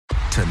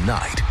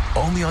tonight,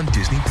 only on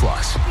Disney+.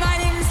 My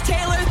name is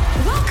Taylor.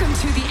 Welcome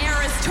to the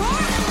Eras Tour.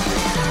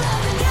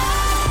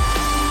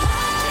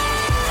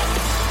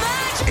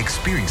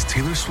 Experience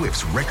Taylor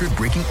Swift's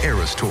record-breaking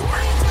Eras Tour.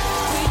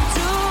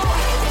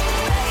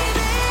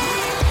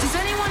 Does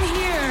anyone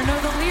here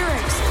know the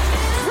lyrics?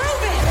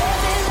 Prove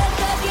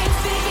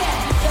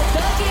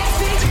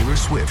it! Taylor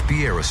Swift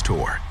The Eras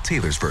Tour,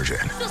 Taylor's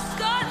version,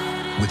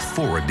 with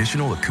 4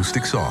 additional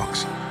acoustic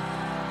songs.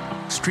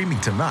 Streaming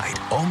tonight,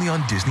 only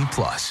on Disney+.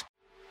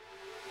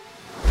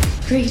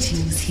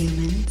 Greetings,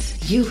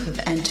 humans. You have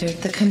entered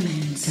the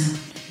Command Zone,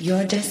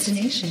 your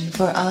destination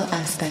for all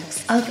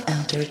aspects of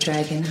Elder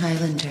Dragon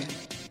Highlander.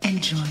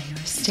 Enjoy your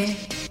stay.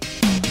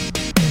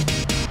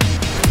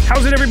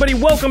 How's it, everybody?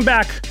 Welcome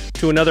back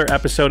to another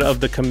episode of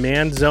the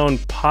Command Zone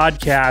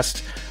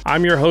podcast.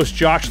 I'm your host,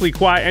 Josh Lee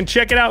Kwai, and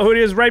check it out who it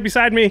is right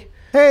beside me.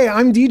 Hey,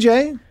 I'm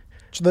DJ,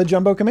 the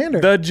Jumbo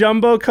Commander. The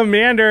Jumbo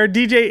Commander.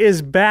 DJ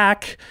is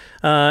back.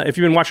 If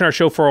you've been watching our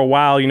show for a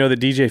while, you know that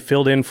DJ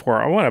filled in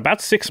for,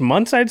 about 6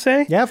 months, I'd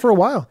say? Yeah, for a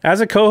while.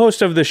 As a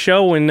co-host of the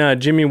show when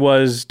Jimmy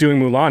was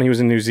doing Mulan, he was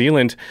in New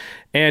Zealand.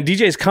 And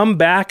DJ's come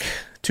back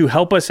to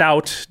help us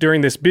out during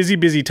this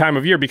busy time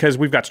of year because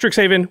we've got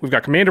Strixhaven, we've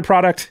got Commander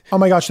product. Oh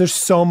my gosh, there's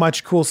so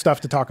much cool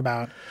stuff to talk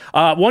about.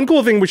 One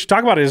cool thing we should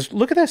talk about is,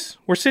 look at this.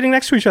 We're sitting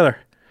next to each other.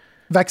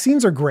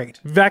 Vaccines are great.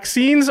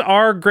 Vaccines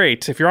are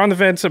great. If you're on the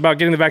fence about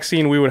getting the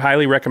vaccine, we would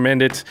highly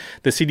recommend it.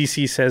 The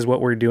CDC says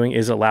what we're doing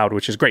is allowed,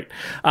 which is great.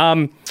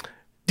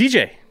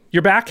 DJ,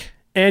 you're back,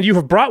 and you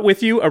have brought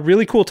with you a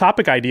really cool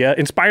topic idea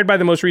inspired by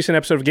the most recent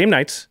episode of Game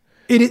Nights.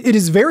 It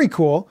is very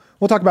cool.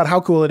 We'll talk about how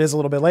cool it is a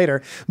little bit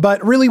later.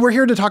 But really, we're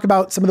here to talk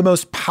about some of the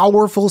most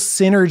powerful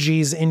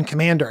synergies in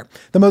Commander.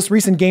 The most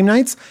recent Game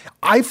Nights,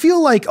 I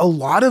feel like a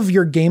lot of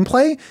your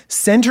gameplay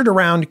centered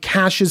around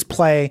Cash's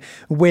play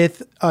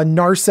with a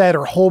Narset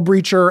or Hull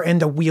Breacher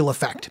and a Wheel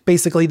Effect.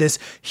 Basically, this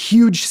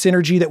huge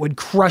synergy that would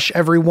crush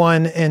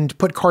everyone and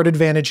put card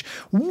advantage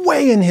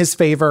way in his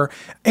favor.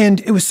 And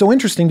it was so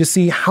interesting to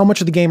see how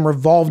much of the game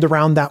revolved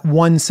around that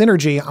one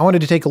synergy. I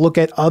wanted to take a look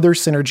at other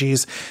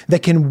synergies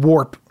that can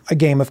warp a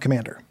game of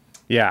Commander.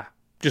 Yeah,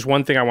 just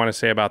one thing I want to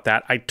say about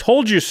that. I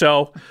told you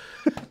so.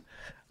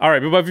 All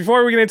right, but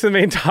before we get into the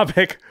main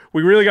topic,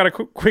 we really got to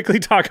quickly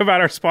talk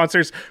about our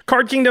sponsors,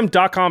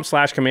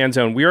 cardkingdom.com/command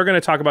zone. We are going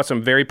to talk about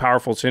some very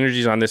powerful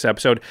synergies on this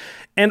episode.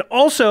 And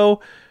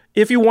also,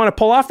 if you want to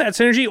pull off that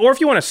synergy, or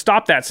if you want to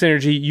stop that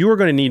synergy, you are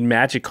going to need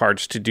magic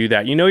cards to do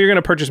that. You know you're going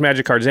to purchase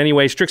magic cards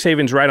anyway.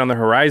 Strixhaven's right on the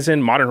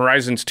horizon. Modern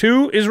Horizons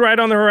 2 is right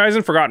on the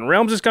horizon. Forgotten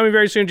Realms is coming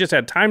very soon. Just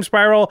had Time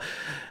Spiral.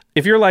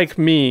 If you're like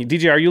me,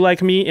 DJ, are you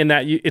like me in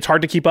that it's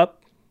hard to keep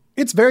up?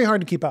 It's very hard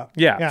to keep up.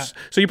 Yeah.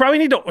 So you probably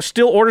need to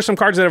still order some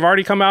cards that have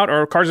already come out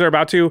or cards that are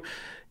about to.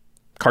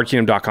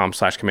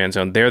 cardkingdom.com/command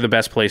zone. They're the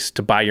best place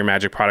to buy your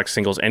Magic products,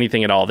 singles,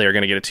 anything at all. They're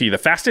going to get it to you the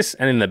fastest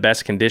and in the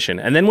best condition.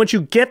 And then once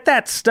you get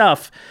that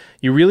stuff,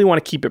 you really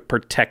want to keep it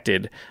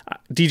protected.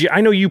 DJ, I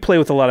know you play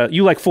with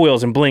you like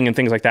foils and bling and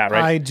things like that,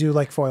 right? I do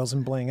like foils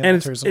and bling and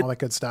altars and all that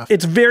good stuff.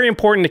 It's very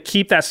important to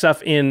keep that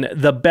stuff in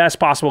the best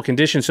possible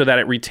condition so that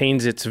it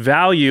retains its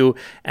value.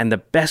 And the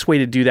best way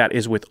to do that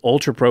is with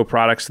Ultra Pro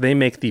products. They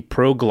make the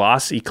Pro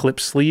Gloss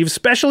Eclipse sleeves,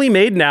 specially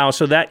made now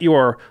so that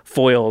your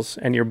foils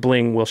and your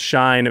bling will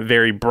shine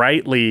very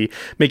brightly,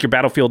 make your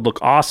battlefield look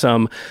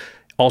awesome.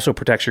 Also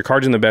protects your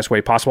cards in the best way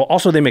possible.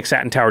 Also, they make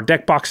Satin Tower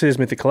deck boxes,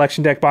 Mythic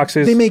Collection deck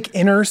boxes. They make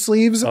inner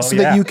sleeves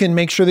that you can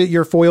make sure that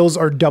your foils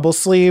are double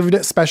sleeved,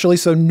 especially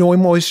so no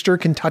moisture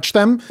can touch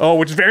them. Oh,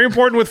 which is very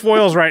important with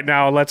foils right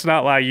now. Let's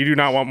not lie. You do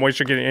not want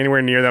moisture getting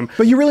anywhere near them.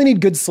 But you really need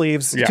good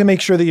sleeves to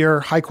make sure that your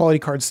high quality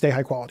cards stay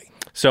high quality.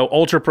 So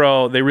Ultra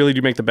Pro, they really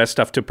do make the best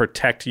stuff to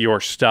protect your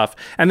stuff.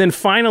 And then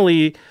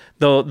finally,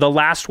 the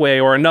last way,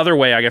 or another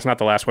way, I guess not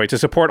the last way, to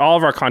support all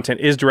of our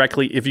content is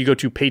directly if you go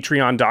to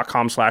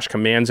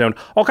patreon.com/command zone.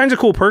 All kinds of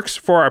cool perks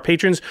for our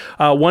patrons.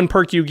 One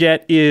perk you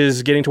get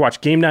is getting to watch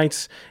Game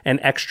Nights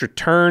and extra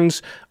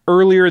turns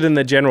earlier than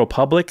the general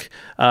public.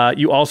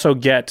 You also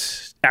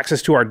get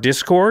access to our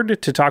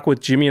Discord to talk with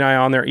Jimmy and I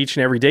on there each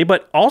and every day,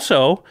 but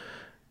also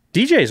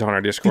DJ's on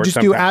our Discord. You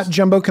just do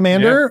 @Jumbo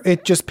Commander. Yeah.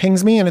 It just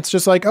pings me and it's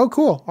just like, oh,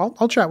 cool.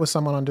 I'll chat with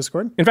someone on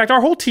Discord. In fact, our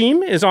whole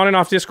team is on and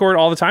off Discord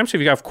all the time. So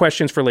if you have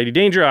questions for Lady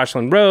Danger,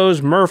 Ashlyn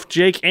Rose, Murph,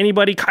 Jake,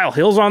 anybody, Kyle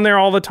Hill's on there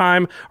all the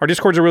time. Our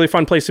Discord's a really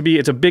fun place to be.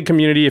 It's a big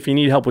community. If you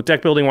need help with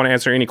deck building, want to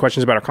answer any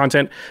questions about our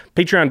content,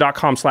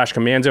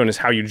 patreon.com/command zone is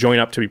how you join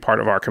up to be part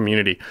of our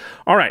community.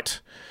 All right.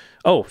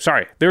 Oh,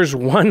 sorry. There's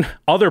one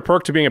other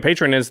perk to being a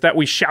patron is that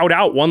we shout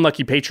out one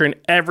lucky patron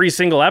every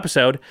single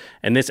episode.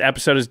 And this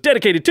episode is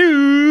dedicated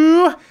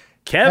to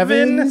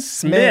Kevin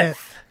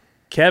Smith.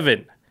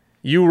 Kevin,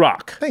 you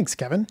rock. Thanks,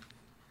 Kevin.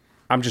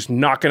 I'm just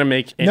not going to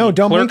make any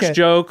Clerks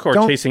joke or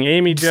Chasing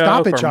Amy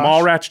joke or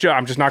Mallrats joke.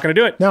 I'm just not going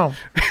to do it. No.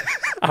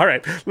 All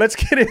right. Let's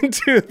get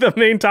into the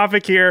main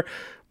topic here.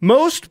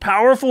 Most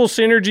powerful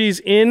synergies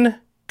in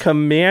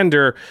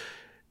Commander.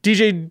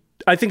 DJ,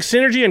 I think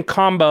synergy and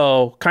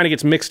combo kind of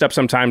gets mixed up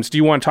sometimes. Do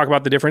you want to talk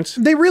about the difference?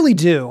 They really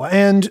do.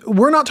 And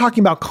we're not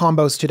talking about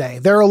combos today.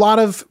 There are a lot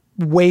of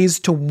ways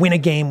to win a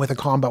game with a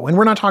combo. And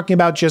we're not talking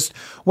about just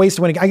ways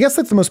to win a game. I guess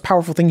that's the most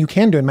powerful thing you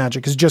can do in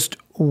Magic is just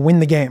win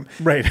the game.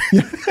 Right.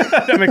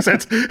 That makes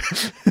sense.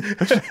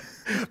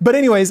 But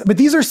anyways,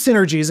 these are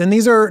synergies, and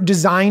these are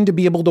designed to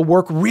be able to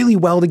work really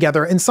well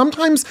together. And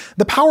sometimes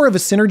the power of a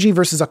synergy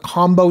versus a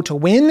combo to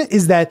win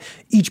is that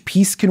each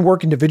piece can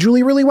work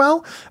individually really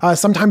well.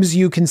 Sometimes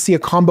you can see a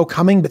combo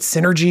coming, but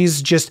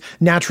synergies just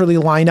naturally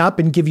line up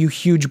and give you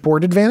huge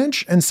board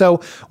advantage. And so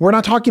we're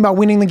not talking about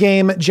winning the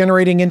game,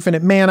 generating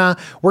infinite mana.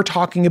 We're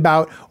talking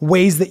about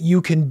ways that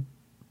you can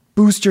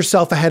boost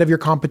yourself ahead of your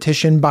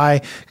competition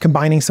by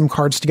combining some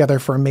cards together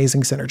for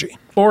amazing synergy.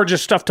 Or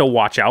just stuff to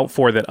watch out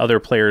for that other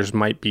players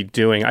might be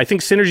doing. I think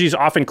synergies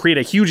often create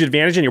a huge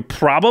advantage and you'll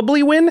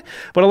probably win,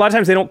 but a lot of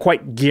times they don't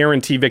quite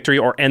guarantee victory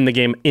or end the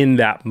game in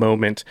that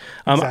moment.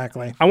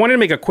 Exactly. I wanted to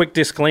make a quick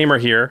disclaimer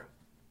here.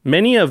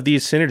 Many of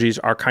these synergies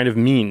are kind of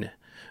mean.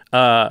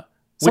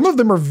 Some of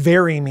them are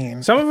very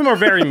mean. Some of them are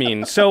very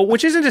mean. So,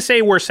 which isn't to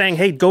say we're saying,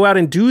 hey, go out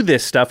and do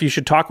this stuff. You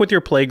should talk with your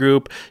play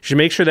group. You should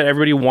make sure that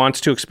everybody wants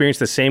to experience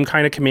the same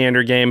kind of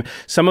Commander game.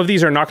 Some of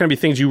these are not going to be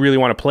things you really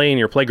want to play in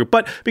your play group.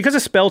 But because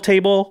of Spell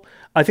Table,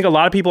 I think a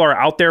lot of people are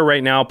out there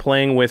right now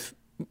playing with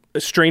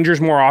strangers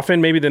more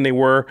often maybe than they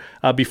were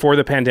before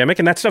the pandemic,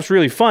 and that stuff's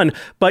really fun,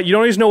 but you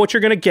don't always know what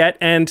you're going to get,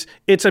 and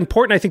it's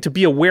important, I think, to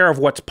be aware of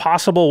what's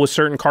possible with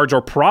certain cards,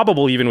 or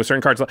probable even with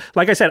certain cards.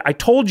 Like I said, I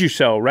told you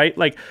so, right?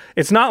 Like,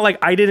 it's not like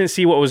I didn't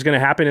see what was going to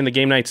happen in the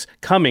game nights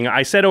coming.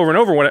 I said over and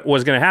over what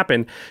was going to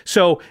happen,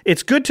 so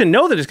it's good to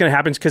know that it's going to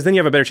happen, because then you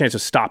have a better chance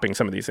of stopping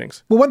some of these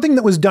things. Well, one thing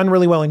that was done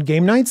really well in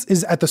game nights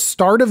is at the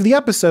start of the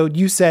episode,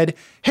 you said,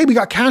 hey, we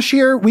got cash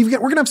here, we're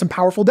going to have some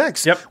powerful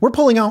decks. Yep. We're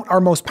pulling out our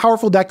most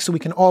powerful decks so we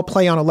can all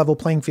play on a level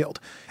playing field.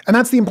 And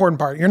that's the important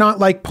part. You're not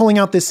like pulling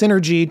out this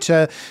synergy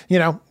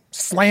to,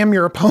 slam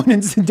your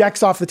opponent's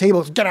decks off the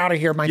table. Get out of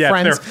here, my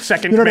friends. Their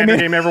second Commander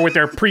game ever with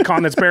their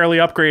pre-con that's barely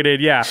upgraded.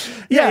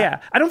 Yeah.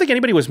 I don't think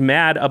anybody was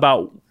mad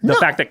about the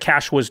fact that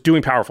Cash was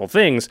doing powerful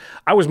things.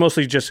 I was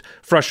mostly just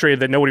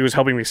frustrated that nobody was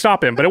helping me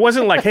stop him. But it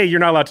wasn't like, hey, you're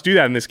not allowed to do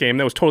that in this game.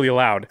 That was totally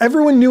allowed.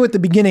 Everyone knew at the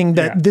beginning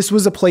that this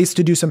was a place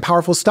to do some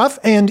powerful stuff.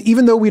 And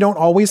even though we don't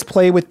always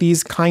play with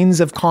these kinds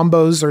of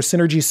combos or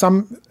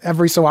synergies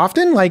every so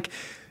often, like,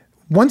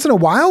 once in a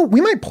while, we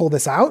might pull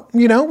this out.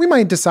 We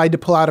might decide to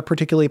pull out a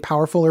particularly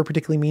powerful or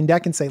particularly mean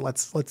deck and say,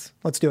 let's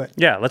do it.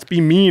 Yeah, let's be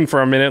mean for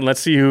a minute and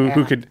let's see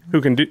who can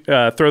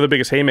throw the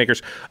biggest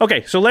haymakers.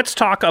 Okay, so let's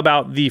talk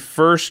about the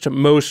first,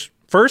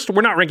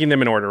 we're not ranking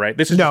them in order, right?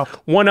 This is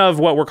one of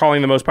what we're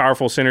calling the most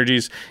powerful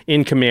synergies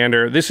in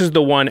Commander. This is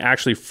the one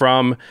actually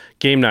from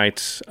Game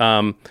Nights. Do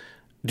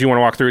you want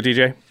to walk through it,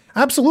 DJ?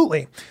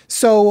 Absolutely.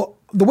 So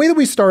the way that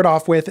we start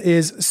off with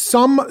is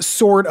some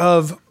sort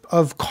of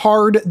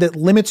card that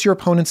limits your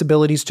opponent's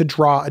abilities to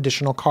draw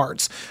additional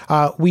cards.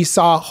 We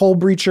saw Hull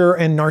Breacher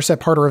and Narset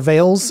Parter of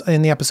Veils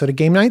in the episode of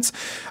Game Nights.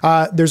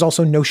 There's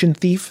also Notion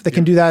Thief that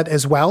can do that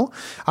as well.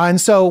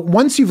 And so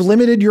once you've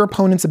limited your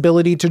opponent's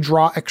ability to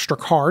draw extra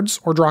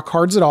cards or draw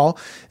cards at all,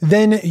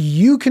 then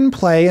you can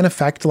play an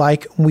effect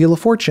like Wheel of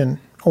Fortune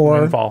or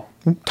Windfall.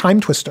 Time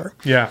Twister.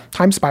 Yeah.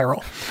 Time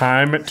Spiral.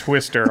 Time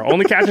Twister.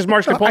 Only Cassius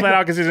Marsh can pull that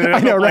out because he's an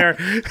NFL player.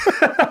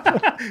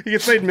 Right? He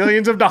gets paid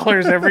millions of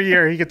dollars every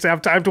year. He gets to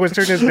have Time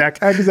Twister in his deck.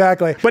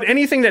 Exactly. But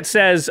anything that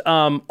says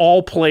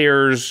all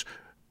players,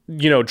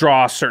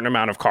 draw a certain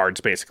amount of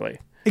cards, basically.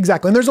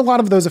 Exactly. And there's a lot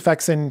of those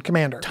effects in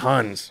Commander.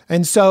 Tons.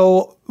 And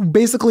so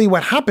basically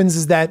what happens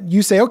is that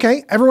you say,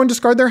 okay, everyone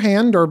discard their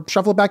hand or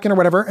shuffle it back in or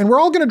whatever, and we're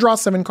all going to draw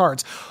 7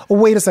 cards. Oh,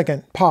 wait a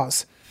second.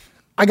 Pause.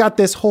 I got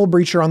this Hull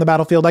Breacher on the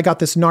battlefield. I got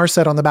this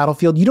Narset on the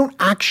battlefield. You don't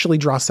actually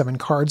draw 7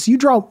 cards. You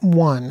draw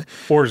 1.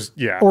 Or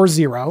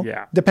 0.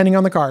 Yeah. Depending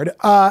on the card.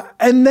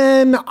 And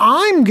then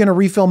I'm going to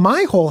refill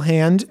my whole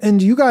hand,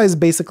 and you guys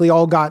basically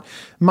all got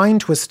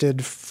mind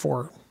twisted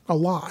for a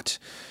lot.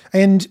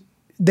 And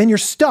then you're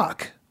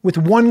stuck with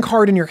 1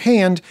 card in your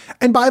hand.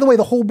 And by the way,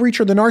 the Hull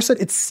Breacher, the Narset,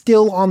 it's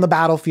still on the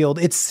battlefield.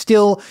 It's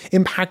still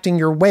impacting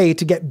your way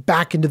to get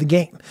back into the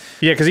game.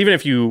 Yeah, because even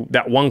if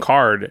that 1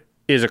 card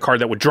is a card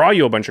that would draw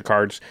you a bunch of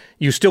cards,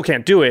 you still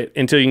can't do it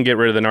until you can get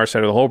rid of the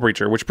Narset or the Hull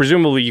Breacher, which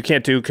presumably you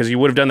can't do because you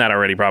would have done that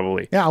already,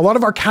 probably. Yeah, a lot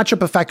of our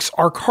catch-up effects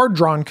are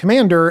card-drawn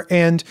Commander,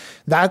 and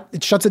that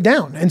it shuts it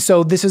down. And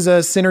so this is a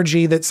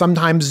synergy that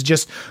sometimes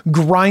just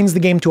grinds the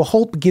game to a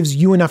halt, but gives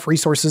you enough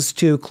resources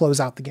to close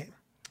out the game.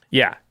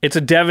 Yeah, it's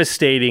a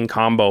devastating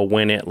combo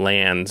when it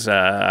lands.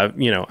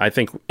 I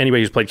think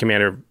anybody who's played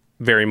Commander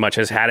very much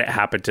has had it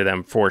happen to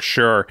them for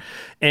sure.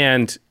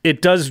 And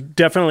it does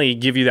definitely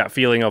give you that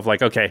feeling of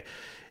like, okay,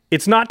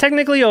 it's not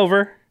technically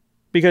over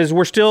because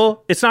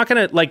it's not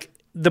going to,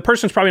 the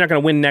person's probably not going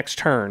to win next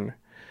turn.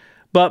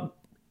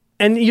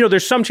 And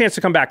there's some chance to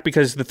come back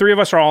because the 3 of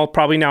us are all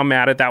probably now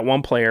mad at that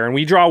one player and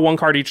we draw 1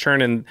 card each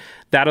turn and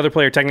that other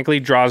player technically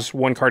draws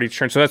 1 card each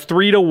turn. So that's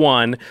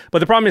 3-1. But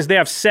the problem is they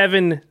have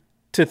 7-3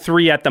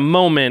 at the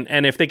moment.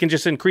 And if they can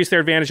just increase their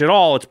advantage at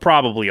all, it's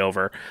probably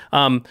over.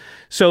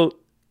 So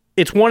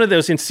it's one of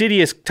those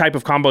insidious type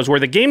of combos where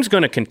the game's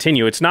going to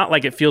continue. It's not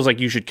like it feels like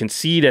you should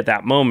concede at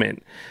that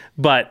moment,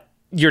 but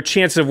your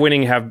chances of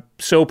winning have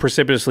so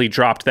precipitously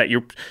dropped that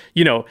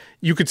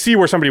you could see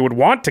where somebody would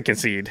want to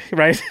concede,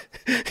 right?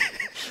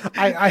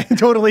 I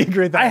totally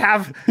agree with that. I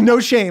have no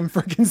shame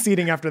for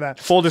conceding after that.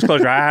 Full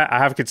disclosure, I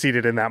have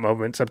conceded in that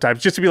moment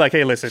sometimes, just to be like,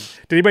 hey, listen,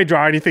 did anybody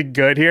draw anything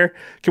good here?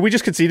 Can we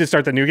just concede and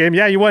start the new game?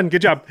 Yeah, you won.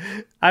 Good job.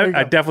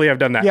 I definitely have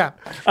done that.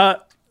 Yeah.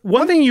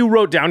 One thing you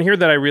wrote down here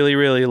that I really,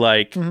 really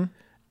like, and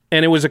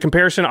it was a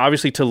comparison,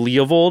 obviously, to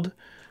Leovold.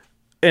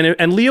 And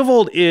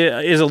Leovold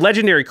is a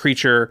legendary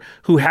creature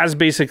who has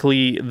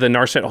basically the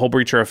Narset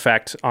Hullbreacher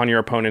effect on your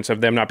opponents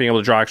of them not being able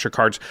to draw extra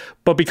cards.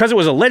 But because it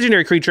was a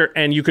legendary creature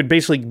and you could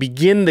basically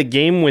begin the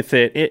game with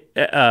it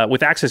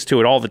with access to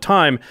it all the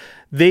time,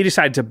 they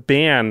decided to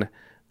ban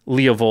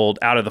Leovold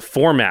out of the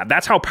format.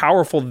 That's how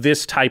powerful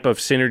this type of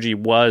synergy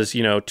was,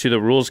 to the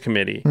rules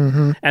committee.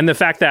 And the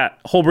fact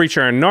that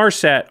Hullbreacher and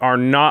Narset are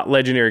not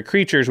legendary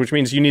creatures, which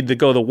means you need to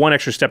go the one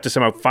extra step to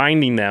somehow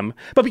finding them.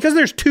 But because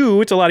there's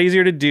two, it's a lot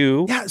easier to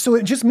do. Yeah, so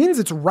it just means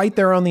it's right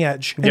there on the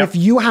edge. And if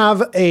you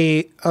have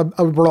a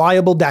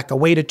reliable deck, a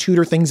way to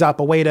tutor things up,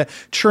 a way to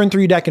churn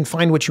through your deck and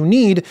find what you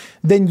need,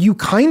 then you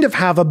kind of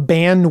have a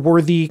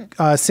ban-worthy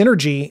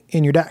synergy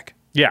in your deck.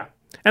 Yeah.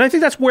 And I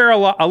think that's where a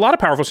lot of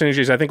powerful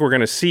synergies I think we're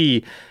going to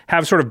see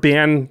have sort of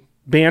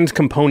banned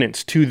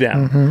components to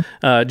them.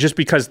 Just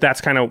because that's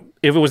kind of,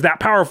 if it was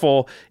that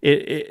powerful,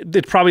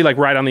 it's probably like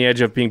right on the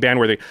edge of being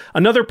ban-worthy.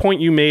 Another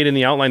point you made in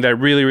the outline that I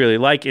really, really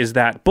like is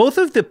that both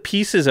of the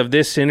pieces of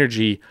this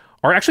synergy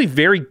are actually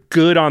very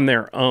good on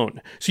their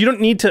own. So you don't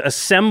need to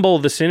assemble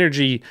the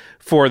synergy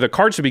for the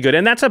cards to be good.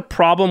 And that's a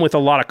problem with a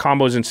lot of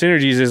combos and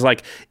synergies is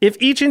like, if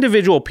each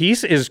individual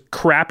piece is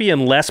crappy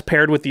and less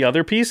paired with the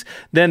other piece,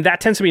 then that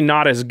tends to be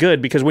not as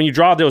good because when you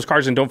draw those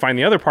cards and don't find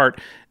the other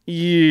part,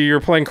 you're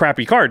playing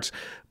crappy cards.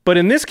 But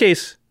in this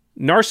case,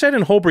 Narset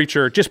and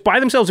Hullbreacher, just by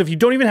themselves, if you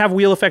don't even have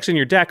wheel effects in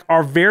your deck,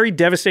 are very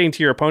devastating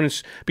to your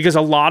opponents because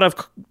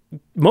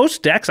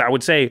most decks, I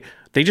would say,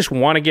 they just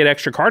want to get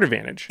extra card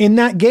advantage. In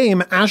that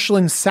game,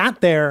 Ashlyn sat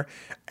there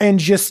and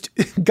just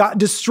got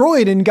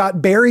destroyed and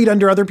got buried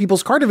under other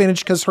people's card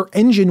advantage because her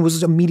engine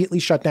was immediately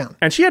shut down.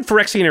 And she had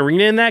Phyrexian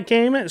Arena in that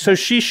game, so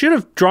she should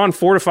have drawn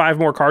 4 to 5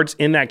 more cards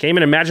in that game.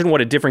 And imagine what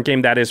a different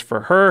game that is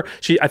for her.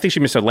 I think she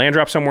missed a land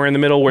drop somewhere in the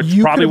middle where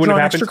you probably wouldn't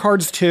have happened. Extra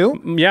cards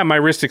too? Yeah, my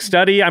Mystic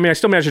Study. I mean, I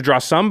still managed to draw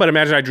some, but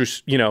imagine I drew,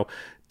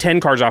 10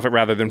 cards off it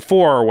rather than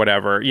 4 or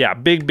whatever. Yeah,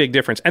 big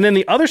difference. And then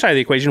the other side of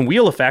the equation,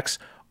 wheel effects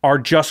are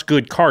just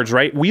good cards,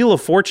 right? Wheel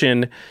of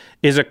Fortune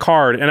is a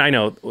card, and I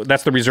know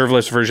that's the reserve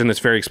list version that's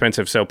very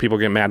expensive, so people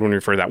get mad when we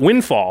refer to that.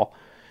 Windfall,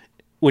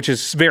 which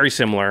is very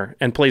similar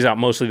and plays out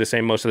mostly the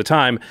same most of the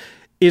time,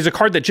 is a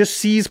card that just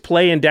sees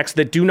play in decks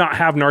that do not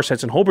have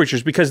Narsets and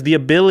Hullbreachers because the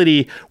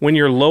ability, when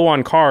you're low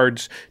on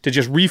cards, to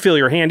just refill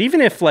your hand,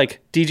 even if like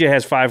DJ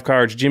has 5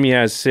 cards, Jimmy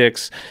has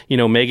 6,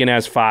 Megan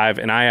has 5,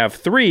 and I have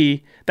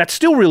 3, that's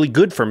still really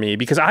good for me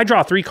because I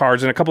draw 3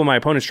 cards and a couple of my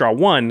opponents draw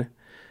 1.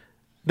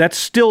 That's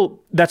still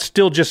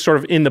just sort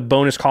of in the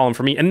bonus column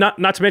for me. And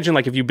not to mention,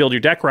 like, if you build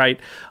your deck right,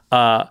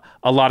 a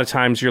lot of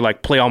times you're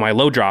like, play all my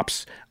low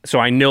drops. So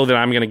I know that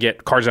I'm going to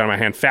get cards out of my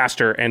hand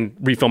faster and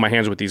refill my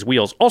hands with these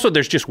wheels. Also,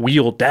 there's just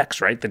wheel decks,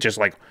 right? That just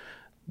like,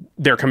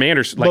 their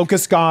commanders. Like,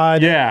 Locust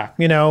God. Yeah.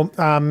 The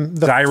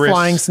Zyrus,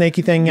 flying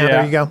snaky thing. Yeah,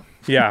 there you go.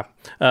 Yeah.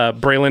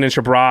 Braylon and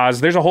Shabraz.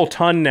 There's a whole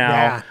ton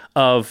now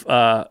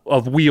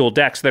of wheel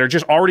decks that are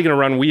just already going to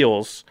run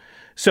wheels.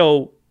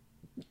 So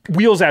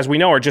wheels, as we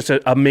know, are just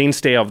a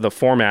mainstay of the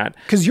format.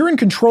 Because you're in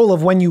control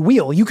of when you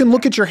wheel. You can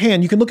look at your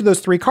hand, you can look at those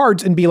 3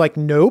 cards and be like,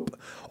 nope.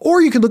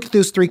 Or you can look at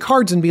those 3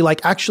 cards and be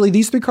like, actually,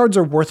 these 3 cards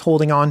are worth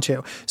holding on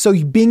to.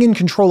 So being in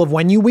control of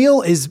when you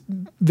wheel is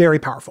very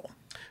powerful.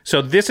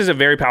 So this is a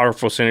very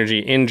powerful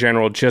synergy in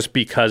general, just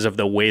because of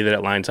the way that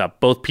it lines up.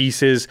 Both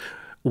pieces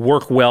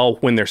work well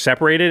when they're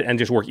separated and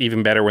just work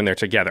even better when they're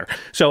together.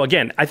 So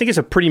again, I think it's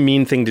a pretty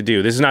mean thing to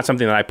do. This is not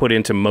something that I put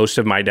into most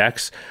of my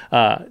decks.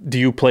 Do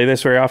you play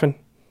this very often?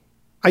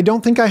 I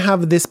don't think I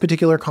have this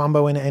particular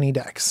combo in any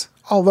decks.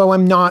 Although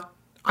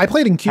I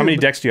played in Cube. How many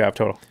decks do you have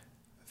total?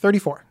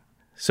 34.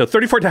 So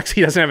 34 decks,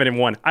 he doesn't have it in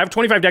one. I have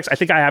 25 decks. I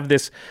think I have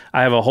this.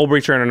 I have a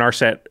Hullbreacher and a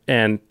Narset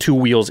and 2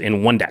 wheels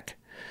in one deck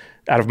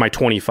out of my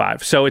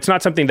 25. So it's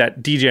not something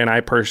that DJ and I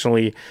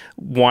personally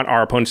want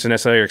our opponents to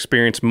necessarily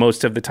experience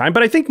most of the time.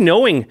 But I think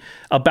knowing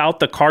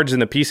about the cards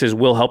and the pieces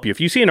will help you. If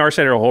you see an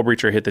Narset or a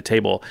Hullbreacher hit the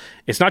table,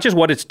 it's not just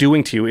what it's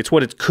doing to you, it's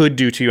what it could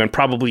do to you and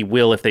probably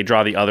will if they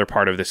draw the other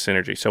part of this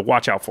synergy. So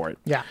watch out for it.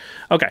 Yeah.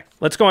 Okay,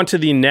 let's go on to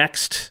the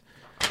next.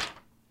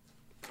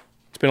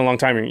 It's been a long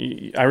time.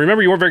 I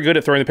remember you weren't very good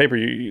at throwing the paper.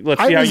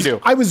 Let's see how you do.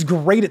 I was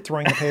great at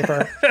throwing the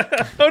paper.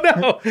 Oh,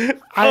 no.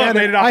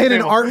 I had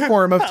an art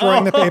form of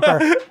throwing the paper.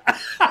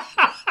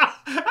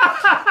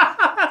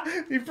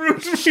 He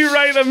proves me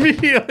right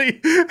immediately.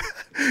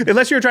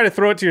 Unless you were trying to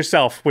throw it to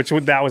yourself,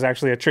 that was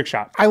actually a trick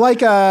shot. I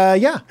like, we're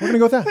going to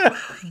go with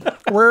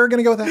that. We're going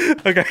to go with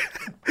that. Okay.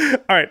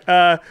 All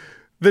right.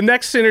 The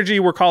next synergy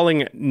we're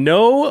calling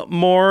No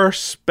More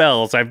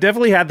Spells. I've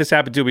definitely had this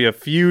happen to me a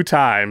few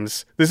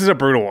times. This is a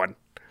brutal one.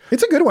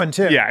 It's a good one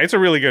too. Yeah, it's a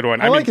really good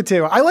one. I like it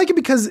too. I like it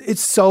because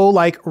it's so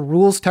like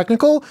rules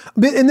technical.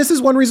 And this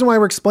is one reason why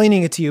we're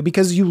explaining it to you,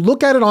 because you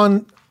look at it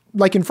on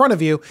like in front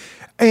of you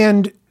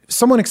and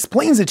someone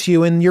explains it to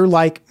you and you're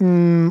like,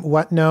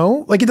 what?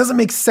 No, like it doesn't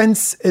make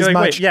sense as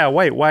much.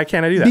 Wait, why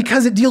can't I do that?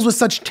 Because it deals with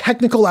such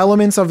technical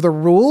elements of the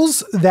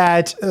rules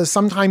that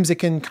sometimes it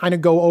can kind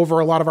of go over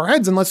a lot of our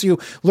heads unless you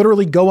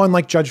literally go on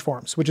like judge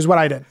forums, which is what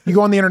I did. You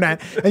go on the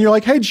internet and you're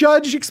like, hey,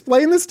 judge,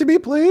 explain this to me,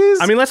 please.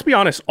 I mean, let's be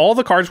honest. All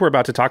the cards we're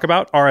about to talk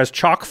about are as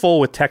chock full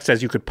with text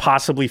as you could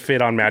possibly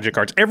fit on Magic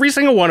cards. Every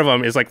single one of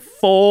them is like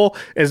full,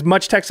 as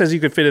much text as you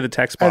could fit in the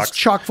text box. As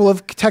chock full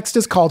of text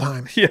as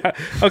Kaldheim. Yeah.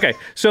 Okay.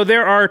 So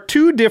there are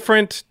two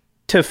different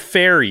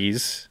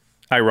Teferis,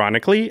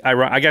 ironically.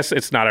 I guess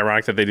it's not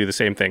ironic that they do the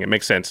same thing. It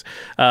makes sense.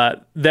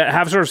 That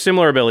have sort of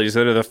similar abilities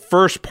that are the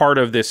first part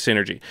of this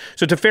synergy.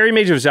 So Teferi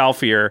Mage of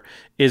Zhalfir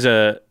is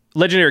a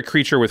legendary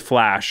creature with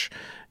flash,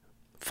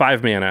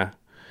 5 mana.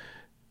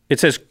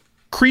 It says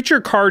creature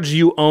cards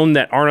you own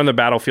that aren't on the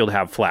battlefield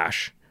have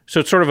flash.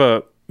 So it's sort of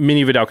a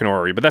mini Vidalcan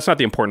Orrery, but that's not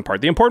the important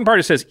part. The important part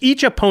is it says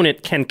each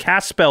opponent can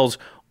cast spells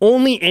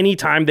only any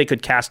time they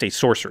could cast a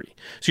sorcery.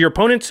 So your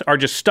opponents are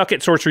just stuck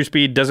at sorcery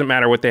speed, doesn't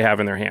matter what they have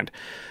in their hand.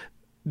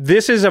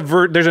 This is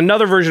there's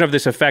another version of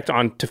this effect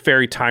on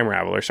Teferi Time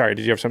Raveler. Sorry,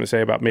 did you have something to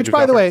say about Mage of Zhalfir?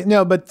 By the way,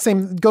 no, but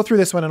same, go through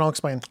this one and I'll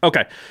explain.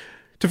 Okay.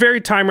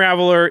 Teferi Time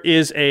Raveler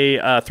is a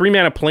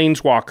 3-mana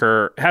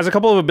planeswalker, has a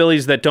couple of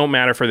abilities that don't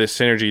matter for this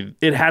synergy.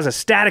 It has a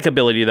static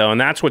ability, though, and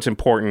that's what's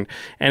important.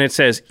 And it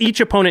says each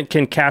opponent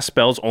can cast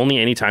spells only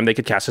anytime they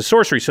could cast a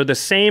sorcery. So the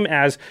same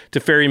as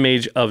Teferi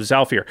Mage of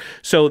Zhalfir.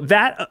 So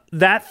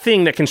that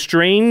thing that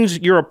constrains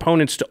your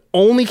opponents to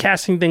only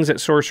casting things at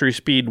sorcery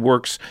speed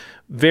works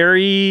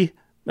very...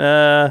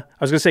 I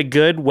was going to say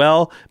good,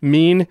 well,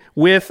 mean,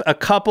 with a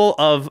couple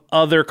of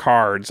other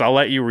cards. I'll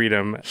let you read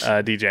them,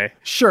 DJ.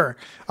 Sure.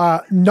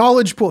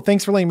 Knowledge Pool.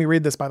 Thanks for letting me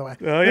read this, by the way.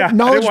 Oh, yeah.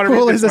 Knowledge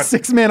Pool is a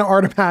 6-mana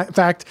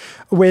artifact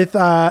with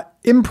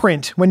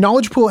imprint. When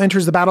Knowledge Pool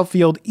enters the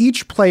battlefield,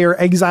 each player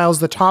exiles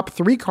the top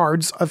 3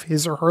 cards of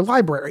his or her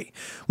library.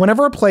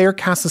 Whenever a player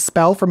casts a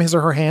spell from his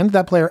or her hand,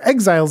 that player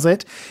exiles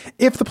it.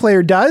 If the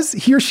player does,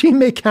 he or she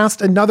may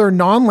cast another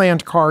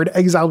non-land card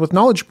exiled with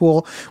Knowledge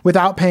Pool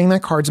without paying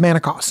that card's mana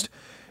cost.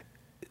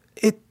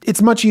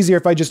 It's much easier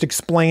if I just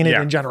explain it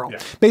in general. Yeah.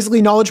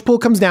 Basically, Knowledge Pool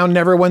comes down and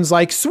everyone's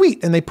like,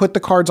 sweet. And they put the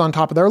cards on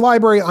top of their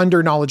library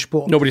under Knowledge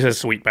Pool. Nobody says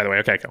sweet, by the way.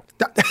 Okay, go.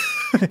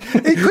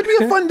 It could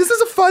be this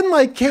is a fun,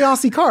 like,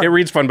 chaosy card. It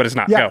reads fun, but it's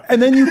not. Yeah. Go.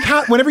 And then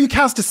whenever you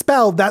cast a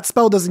spell, that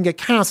spell doesn't get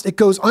cast. It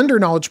goes under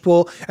Knowledge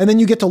Pool. And then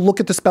you get to look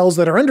at the spells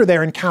that are under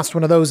there and cast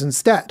one of those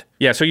instead.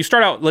 Yeah, so you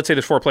start out, let's say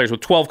there's 4 players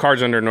with 12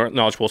 cards under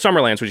Knowledge Pool. Some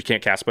are lands, which you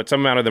can't cast, but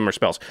some amount of them are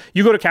spells.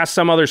 You go to cast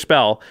some other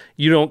spell.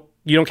 You don't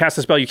cast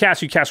the spell you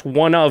cast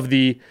one of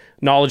the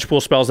Knowledge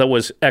Pool spells that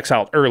was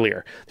exiled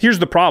earlier. Here's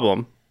the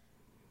problem.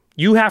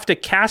 You have to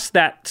cast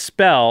that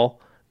spell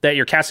that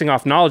you're casting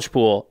off Knowledge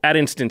Pool at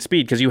instant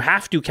speed because you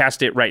have to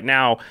cast it right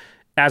now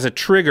as a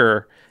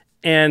trigger.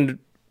 And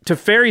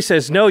Teferi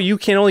says, no, you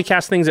can only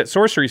cast things at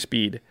sorcery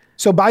speed.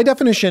 So by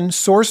definition,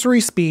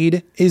 sorcery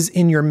speed is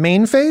in your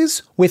main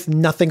phase with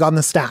nothing on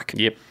the stack.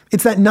 Yep.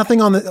 It's that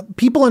nothing on the...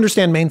 People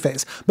understand main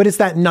phase, but it's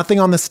that nothing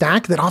on the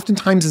stack that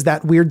oftentimes is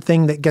that weird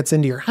thing that gets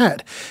into your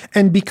head.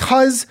 And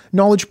because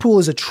Knowledge Pool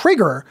is a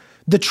trigger,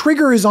 the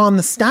trigger is on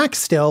the stack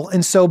still.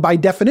 And so by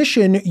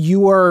definition,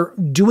 you are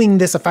doing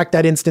this effect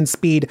at instant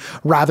speed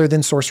rather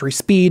than sorcery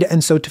speed.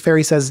 And so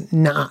Teferi says,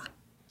 nah.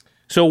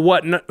 So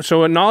what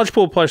Knowledge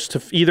Pool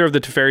plus either of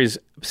the Teferis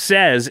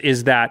says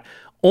is that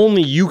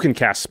only you can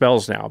cast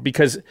spells now.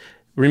 Because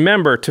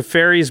remember,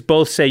 Teferis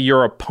both say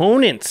your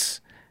opponents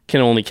can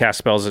only cast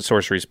spells at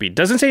sorcery speed.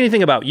 Doesn't say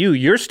anything about you.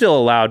 You're still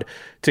allowed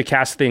to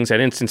cast things at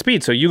instant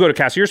speed. So you go to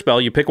cast your spell,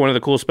 you pick one of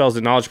the cool spells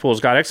that Knowledge Pool's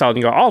got exiled,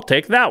 and you go, I'll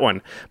take that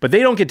one. But they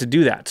don't get to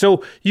do that.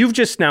 So you've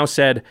just now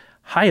said,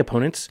 hi,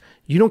 opponents.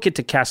 You don't get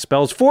to cast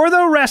spells for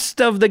the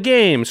rest of the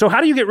game. So how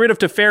do you get rid of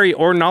Teferi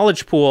or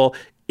Knowledge Pool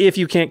if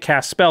you can't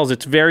cast spells?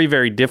 It's very,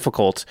 very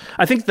difficult.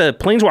 I think the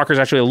Planeswalker is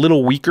actually a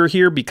little weaker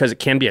here because it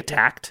can be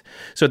attacked.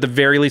 So at the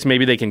very least,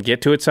 maybe they can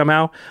get to it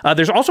somehow.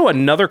 There's also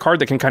another card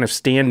that can kind of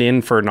stand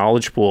in for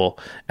Knowledge Pool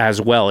as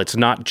well. It's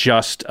not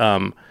just,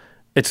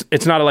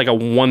 it's not like a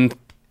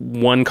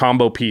one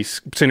combo piece,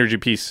 synergy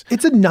piece.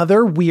 It's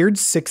another weird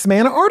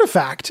 6-mana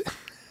artifact.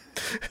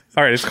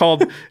 All right, it's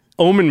called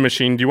Omen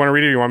Machine. Do you want to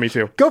read it or do you want me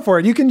to? Go for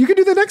it. You can do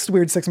the next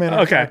weird 6-mana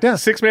artifact. Okay,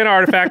 6-mana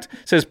artifact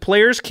says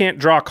players can't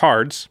draw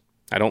cards.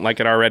 I don't like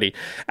it already.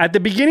 At the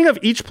beginning of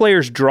each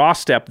player's draw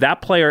step,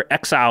 that player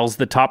exiles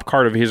the top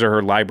card of his or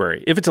her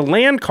library. If it's a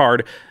land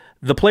card,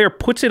 the player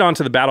puts it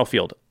onto the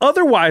battlefield.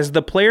 Otherwise,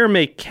 the player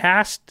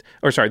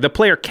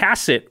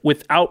casts it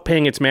without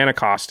paying its mana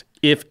cost,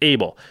 if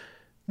able.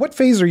 What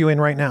phase are you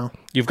in right now?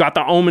 You've got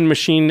the Omen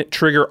Machine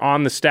trigger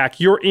on the stack.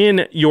 You're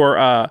in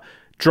your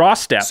draw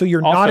step. So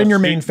you're not in your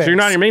main phase. So you're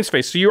not in your main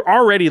phase. So you're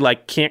already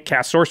can't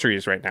cast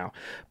sorceries right now.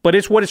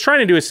 But what it's trying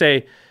to do is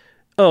say,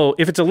 oh,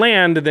 if it's a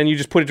land, then you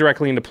just put it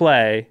directly into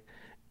play.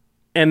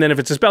 And then if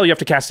it's a spell, you have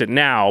to cast it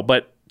now.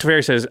 But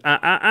Teferi says,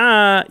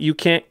 you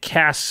can't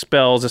cast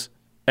spells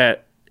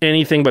at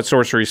anything but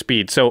sorcery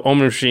speed. So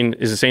Omen Machine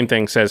is the same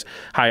thing, says,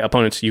 hi,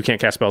 opponents, you can't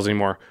cast spells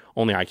anymore.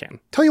 Only I can.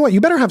 Tell you what,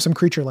 you better have some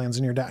creature lands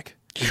in your deck.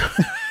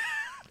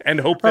 And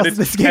hope that it's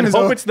the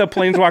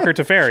Planeswalker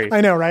Teferi.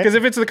 I know, right? Because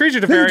if it's the creature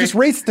Teferi... Then you just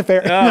race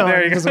Teferi. Oh,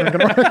 there you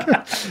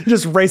go. You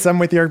just race them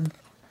with your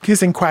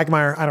kissing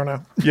Quagmire. I don't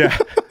know. Yeah.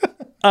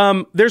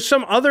 There's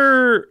some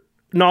other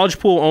Knowledge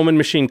Pool Omen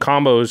Machine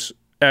combos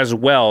as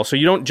well. So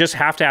you don't just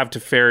have to have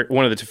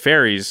one of the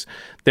Teferis.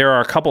 There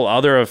are a couple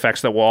other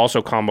effects that will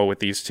also combo with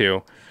these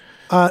two.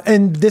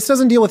 And this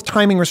doesn't deal with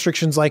timing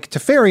restrictions like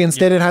Teferi.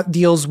 Instead, it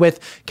deals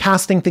with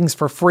casting things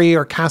for free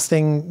or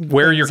casting...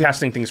 Where you're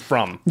casting things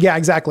from. Yeah,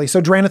 exactly.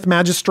 So Drannith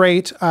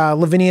Magistrate,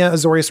 Lavinia,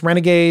 Azorius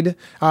Renegade,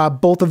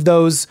 both of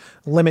those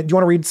limit... Do you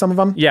want to read some of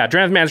them? Yeah,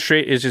 Drannith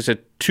Magistrate is just a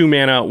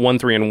 2-mana,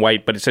 1/3 in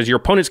white, but it says your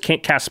opponents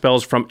can't cast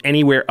spells from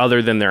anywhere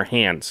other than their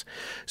hands.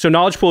 So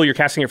Knowledge Pool, you're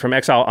casting it from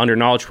exile under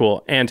Knowledge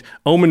Pool, and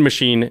Omen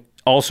Machine...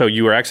 Also,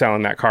 you are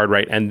exiling that card,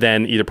 right? And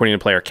then either putting it in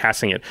play or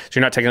casting it. So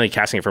you're not technically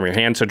casting it from your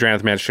hand. So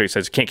Drannith Magistrate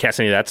says you can't cast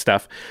any of that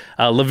stuff.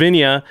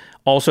 Lavinia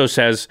also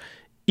says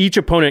each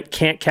opponent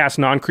can't cast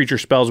non-creature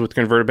spells with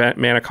converted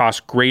mana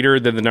cost greater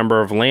than the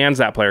number of lands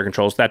that player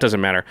controls. That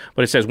doesn't matter.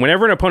 But it says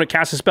whenever an opponent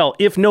casts a spell,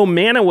 if no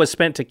mana was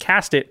spent to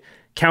cast it,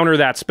 counter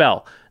that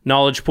spell.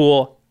 Knowledge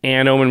Pool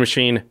and Omen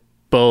Machine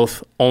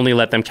both only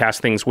let them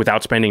cast things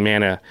without spending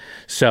mana.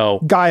 So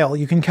Guile.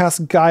 You can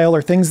cast Guile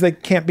or things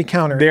that can't be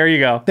countered. There you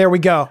go. There we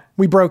go.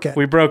 We broke it.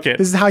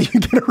 This is how you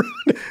get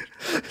around it.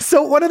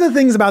 So one of the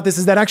things about this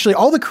is that actually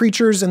all the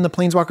creatures and the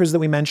planeswalkers that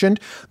we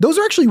mentioned, those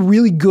are actually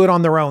really good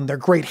on their own. They're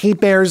great hate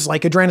bears,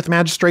 like a Drannith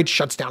Magistrate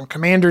shuts down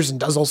commanders and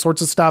does all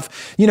sorts of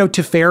stuff. You know,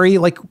 Teferi,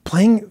 like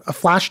playing a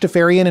flash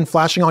Teferi in and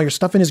flashing all your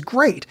stuff in is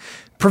great.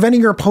 Preventing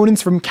your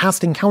opponents from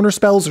casting counter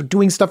spells or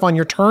doing stuff on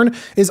your turn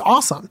is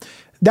awesome.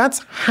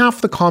 That's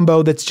half the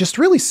combo that's just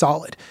really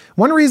solid.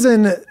 One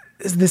reason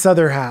is this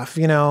other half,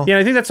 you know? Yeah,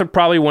 I think that's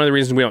probably one of the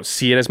reasons we don't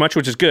see it as much,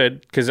 which is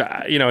good, because,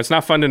 it's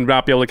not fun to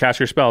not be able to cast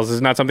your spells. This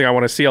is not something I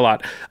want to see a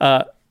lot.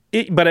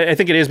 But I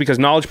think it is because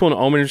Knowledge Pool and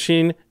Omen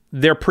Machine,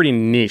 they're pretty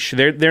niche.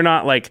 They're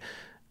not like,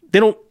 they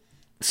don't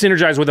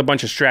synergize with a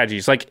bunch of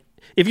strategies. Like,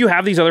 if you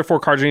have these other 4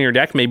 cards in your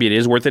deck, maybe it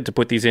is worth it to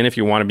put these in if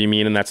you want to be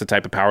mean and that's the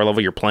type of power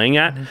level you're playing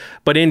at. Mm-hmm.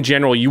 But in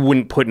general, you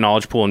wouldn't put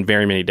Knowledge Pool in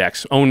very many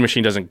decks. Omen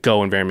Machine doesn't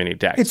go in very many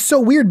decks. It's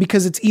so weird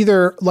because it's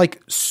either like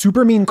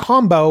super mean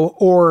combo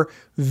or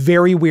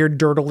very weird,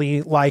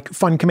 dirtily like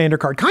fun commander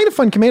card. Kind of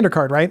fun commander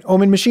card, right?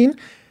 Omen Machine.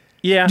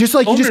 Yeah. Just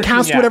like Omen you just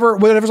Machine, cast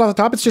whatever's off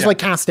the top. It's just like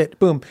cast it.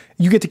 Boom.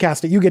 You get to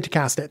cast it. You get to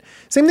cast it.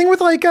 Same thing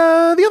with like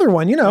the other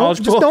one,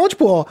 Knowledge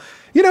Pool.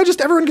 Just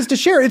everyone gets to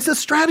share. It's a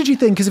strategy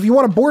thing because if you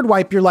want a board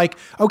wipe, you're like,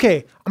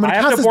 okay, I'm going to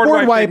cast this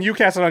board wipe. And you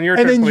cast it on your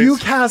turn, and then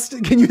please.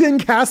 Can you then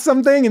cast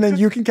something and then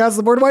you can cast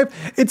the board wipe?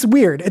 It's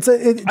weird. It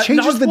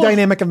changes the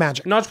dynamic of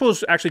Magic. Knowledge Pool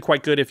is actually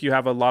quite good if you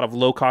have a lot of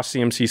low cost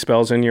CMC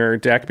spells in your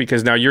deck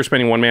because now you're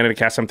spending 1 mana to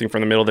cast something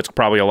from the middle that's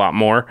probably a lot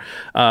more.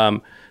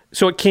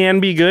 So it can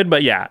be good,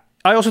 but yeah.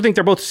 I also think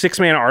they're both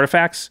 6-mana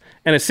artifacts,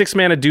 and a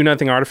 6-mana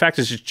do-nothing artifact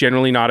is just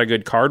generally not a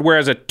good card,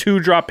 whereas a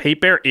 2-drop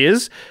hate bear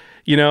is,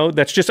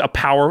 that's just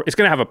it's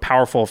going to have a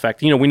powerful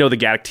effect. We know the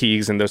Gaddock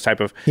Teagues and those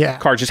type of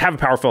cards just have a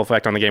powerful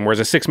effect on the game, whereas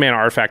a 6-mana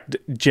artifact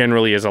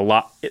generally is a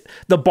lot...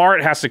 the bar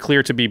it has to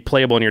clear to be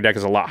playable in your deck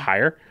is a lot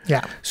higher.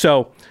 Yeah.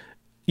 So...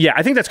 yeah,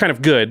 I think that's kind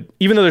of good.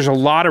 Even though there's a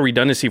lot of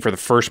redundancy for the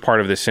first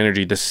part of the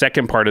synergy, the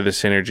second part of the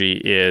synergy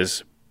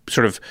is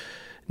sort of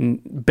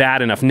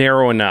bad enough,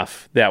 narrow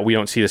enough that we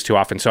don't see this too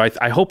often. So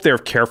I hope they're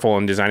careful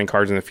in designing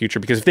cards in the future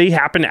because if they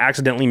happen to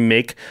accidentally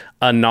make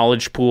a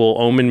Knowledge Pool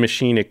Omen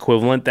Machine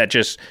equivalent that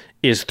just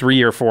is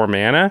 3 or 4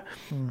 mana,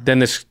 then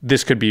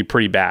this could be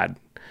pretty bad.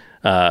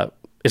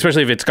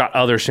 Especially if it's got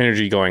other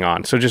synergy going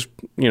on. So just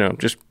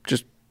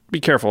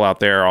be careful out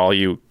there, all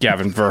you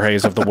Gavin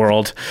Verheys of the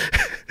world.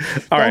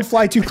 Don't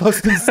fly too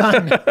close to the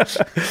sun.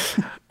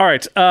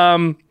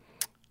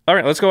 All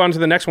right, let's go on to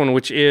the next one,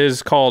 which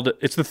is called,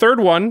 it's the third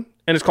one,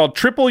 and it's called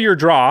Triple Your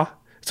Draw.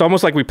 It's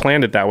almost like we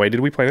planned it that way. Did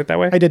we plan it that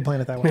way? I did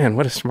plan it that way. Man,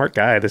 what a smart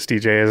guy this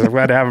DJ is. I'm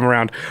glad to have him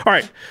around. All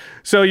right,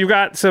 so you've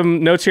got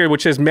some notes here,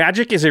 which says,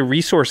 Magic is a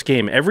resource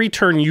game. Every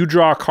turn you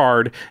draw a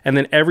card, and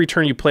then every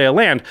turn you play a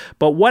land.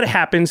 But what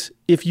happens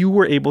if you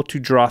were able to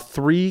draw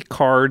 3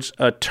 cards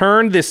a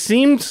turn? This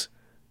seems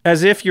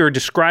as if you're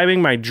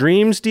describing my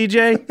dreams,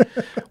 DJ.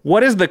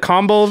 What is the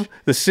combo,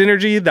 the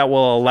synergy that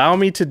will allow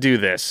me to do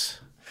this?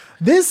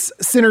 This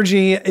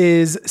synergy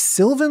is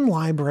Sylvan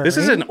Library. This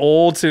is an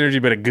old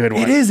synergy, but a good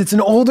one. It is.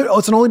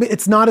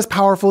 It's not as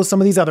powerful as some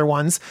of these other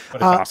ones. But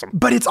it's awesome.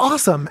 But it's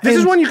awesome. This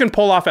is one you can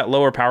pull off at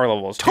lower power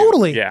levels, too.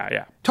 Totally.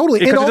 Yeah. Totally.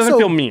 Because it doesn't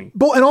feel mean.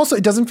 And also,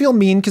 it doesn't feel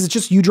mean because it's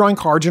just you drawing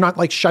cards. You're not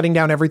like shutting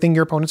down everything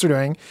your opponents are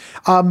doing.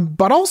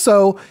 But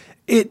also,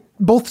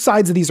 both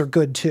sides of these are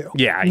good too.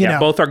 Yeah,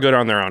 both are good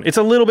on their own. It's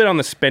a little bit on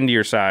the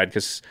spendier side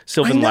because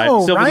Sylvan right?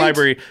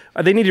 Library,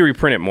 they need to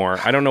reprint it more.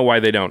 I don't know why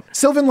they don't.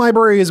 Sylvan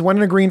Library is 1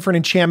 and a green for an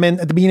enchantment.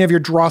 At the beginning of your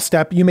draw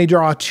step, you may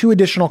draw 2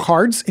 additional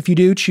cards. If you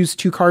do, choose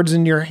 2 cards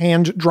in your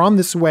hand drawn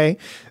this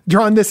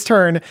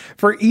turn.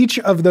 For each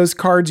of those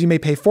cards, you may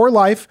pay 4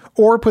 life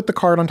or put the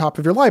card on top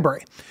of your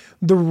library.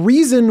 The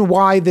reason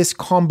why this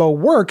combo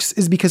works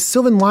is because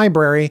Sylvan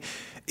Library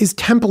is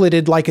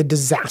templated like a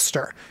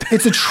disaster.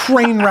 It's a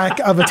train wreck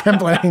of a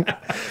templating.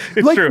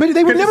 True. But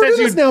they would never do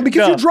this now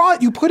because you draw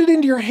it, you put it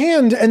into your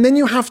hand, and then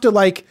you have to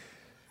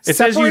it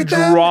says you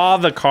draw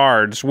the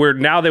cards, where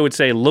now they would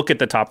say, look at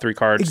the top 3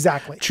 cards.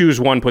 Exactly. Choose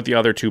 1, put the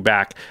other 2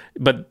 back.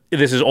 But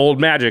this is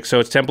old magic, so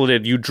it's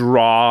templated. You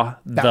draw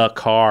the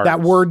card.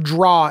 That word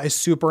draw is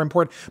super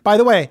important. By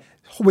the way,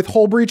 with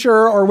Hole Breacher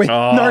or with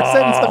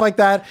Narset and stuff like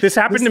that. This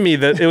happened to me.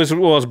 It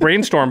was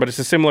Brainstorm, but it's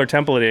a similar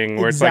templating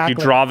where it's like you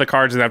draw the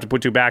cards and have to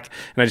put 2 back,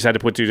 and I just had to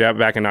put 2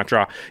 back and not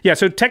draw. Yeah,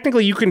 so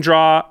technically you can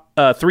draw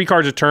 3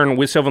 cards a turn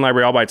with Sylvan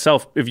Library all by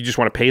itself if you just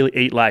want to pay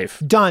 8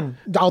 life. Done.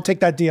 I'll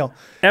take that deal.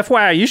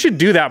 FYI, you should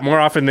do that more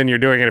often than you're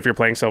doing it if you're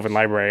playing Sylvan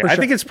Library. I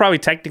think it's probably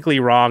technically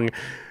wrong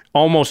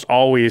almost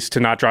always to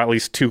not draw at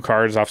least 2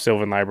 cards off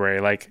Sylvan Library.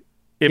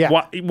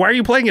 Why are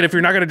you playing it if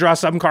you're not going to draw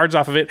some cards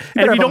off of it?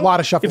 And if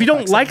you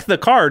don't like the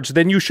cards,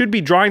 then you should be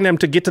drawing them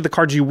to get to the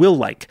cards you will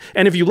like.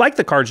 And if you like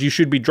the cards, you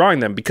should be drawing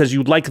them because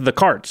you like the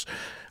cards.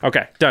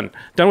 Okay, done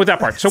with that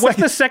part. So what's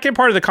the second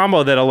part of the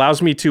combo that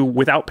allows me to,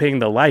 without paying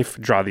the life,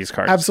 draw these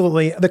cards?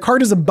 Absolutely. The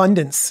card is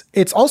Abundance.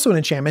 It's also an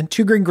enchantment,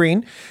 2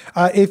 green.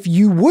 If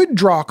you would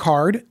draw a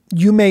card,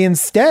 you may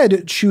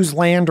instead choose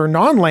land or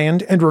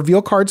non-land and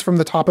reveal cards from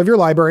the top of your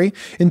library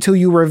until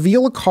you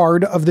reveal a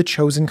card of the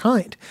chosen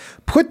kind.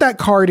 Put that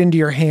card into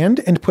your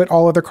hand and put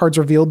all other cards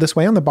revealed this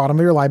way on the bottom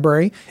of your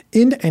library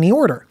in any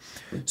order.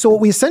 So what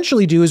we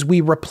essentially do is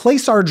we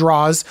replace our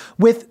draws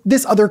with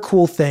this other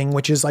cool thing,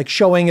 which is like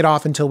showing it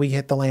off until we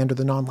hit the land or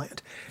the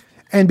non-land.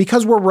 And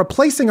because we're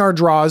replacing our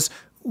draws,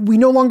 we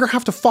no longer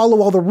have to follow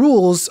all the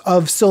rules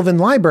of Sylvan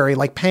Library,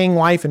 like paying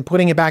life and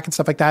putting it back and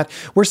stuff like that.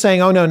 We're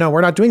saying, oh, no,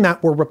 we're not doing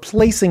that. We're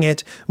replacing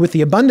it with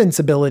the Abundance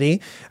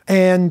ability.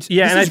 And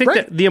I think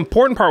that the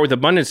important part with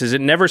Abundance is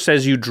it never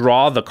says you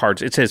draw the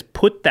cards. It says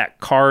put that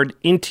card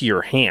into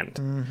your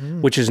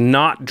hand, which is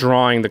not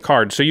drawing the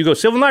card. So you go,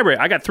 Sylvan Library,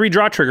 I got 3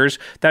 draw triggers.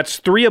 That's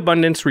 3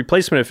 Abundance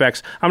replacement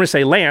effects. I'm going to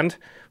say land,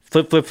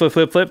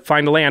 flip,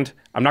 find a land.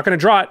 I'm not going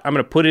to draw it. I'm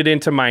going to put it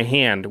into my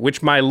hand,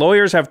 which my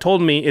lawyers have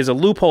told me is a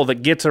loophole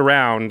that gets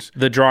around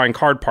the drawing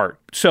card part.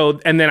 So,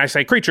 and then I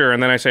say creature,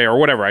 and then I say, or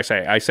whatever I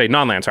say. I say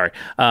non-land, sorry,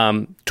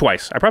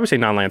 twice. I probably say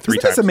non-land 3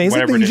 times. Isn't this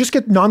amazing that you just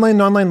get non-land?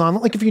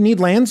 Like if you need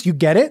lands, you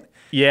get it.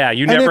 Yeah,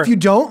 and if you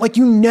don't,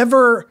 you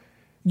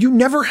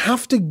never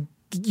have to.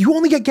 You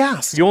only get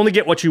gas. You only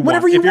get what you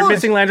Whatever want. If you're want.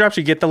 missing land drops,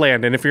 you get the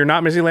land. And if you're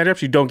not missing land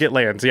drops, you don't get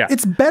lands. Yeah.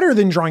 It's better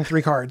than drawing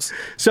 3 cards.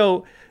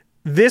 So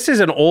this is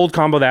an old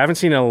combo that I haven't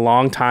seen in a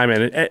long time.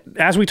 And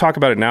as we talk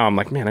about it now, I'm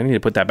like, man, I need to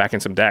put that back in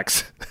some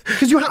decks.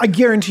 Because I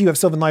guarantee you have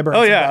Sylvan Library.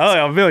 Oh,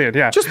 yeah, a million,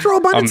 yeah. Just throw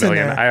Abundance in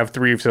there. I have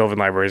 3 Sylvan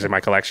Libraries in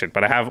my collection,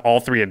 but I have all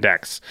 3 in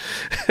decks.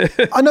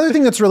 Another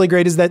thing that's really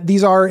great is that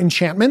these are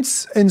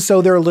enchantments, and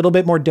so they're a little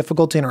bit more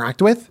difficult to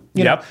interact with.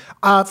 You know,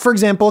 for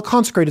example, a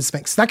Consecrated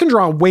Sphinx. That can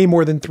draw way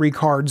more than 3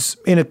 cards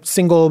in a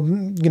single,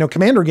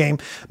 commander game.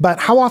 But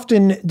how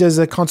often does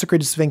a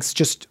Consecrated Sphinx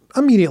just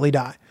immediately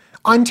die?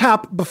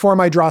 Untap before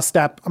my draw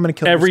step. I'm going to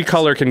kill every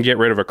color can get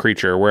rid of a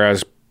creature,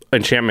 whereas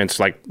enchantments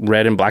like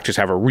red and black just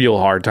have a real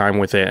hard time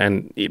with it,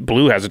 and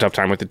blue has a tough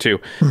time with it too.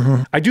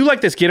 I do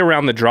like this get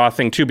around the draw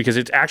thing too, because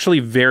it's actually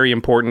very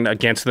important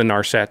against the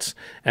Narsets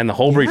and the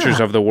Hole Breachers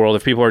of the world.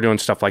 If people are doing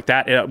stuff like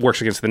that, it works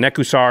against the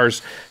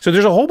Nekusars. So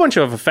there's a whole bunch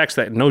of effects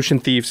that Notion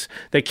Thieves,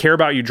 they care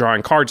about you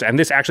drawing cards, and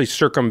this actually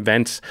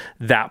circumvents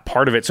that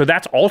part of it. So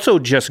that's also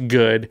just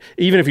good,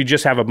 even if you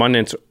just have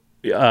abundance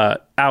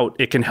out,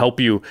 it can help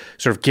you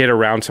sort of get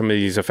around some of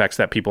these effects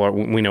that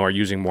we know are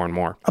using more and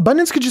more.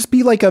 Abundance could just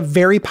be like a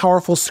very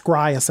powerful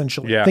scry,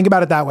 essentially. Think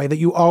about it that way, that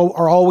you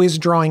are always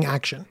drawing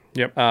action.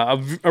 Yep.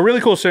 A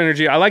really cool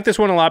synergy. I like this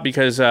one a lot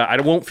because I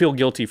won't feel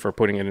guilty for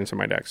putting it into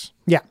my decks.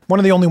 Yeah, one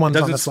of the only ones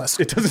on this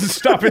list. It doesn't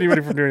stop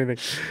anybody from doing anything.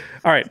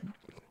 All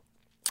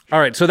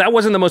right, so that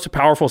wasn't the most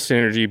powerful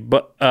synergy,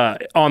 but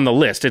on the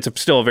list, it's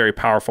still a very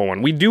powerful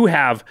one. We do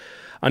have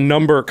a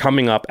number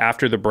coming up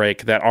after the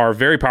break that are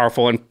very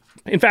powerful, and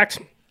in fact,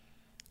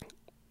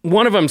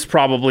 one of them's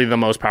probably the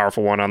most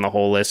powerful one on the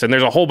whole list, and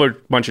there's a whole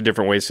bunch of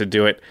different ways to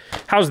do it.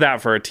 How's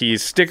that for a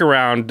tease? Stick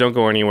around. Don't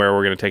go anywhere.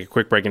 We're going to take a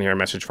quick break and hear a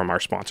message from our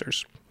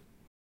sponsors.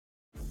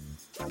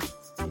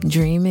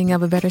 Dreaming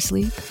of a better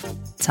sleep?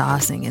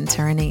 Tossing and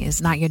turning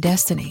is not your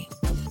destiny.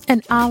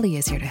 And Ollie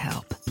is here to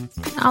help.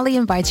 Ollie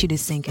invites you to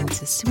sink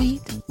into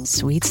sweet,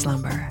 sweet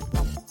slumber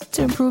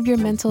to improve your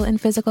mental and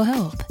physical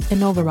health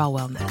and overall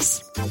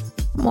wellness.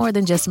 More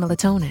than just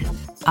melatonin,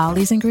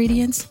 Ollie's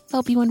ingredients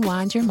help you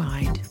unwind your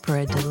mind for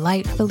a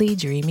delightfully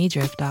dreamy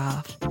drift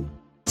off.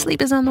 Sleep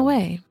is on the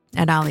way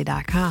at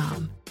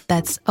Ollie.com.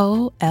 That's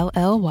OLLY.com.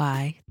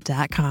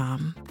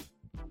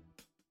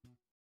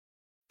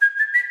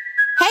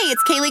 Hey,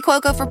 it's Kaylee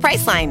Cuoco for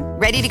Priceline.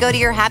 Ready to go to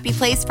your happy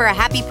place for a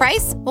happy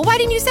price? Well, why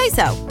didn't you say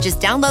so? Just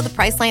download the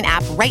Priceline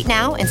app right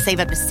now and save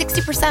up to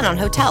 60% on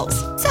hotels.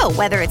 So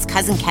whether it's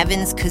Cousin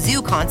Kevin's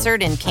Kazoo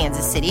Concert in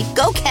Kansas City,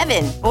 go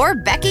Kevin, or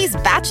Becky's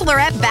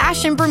Bachelorette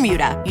Bash in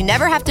Bermuda, you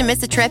never have to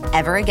miss a trip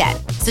ever again.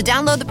 So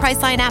download the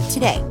Priceline app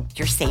today.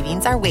 Your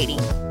savings are waiting.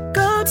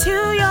 Go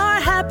to your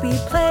happy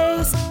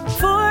place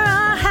for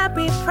a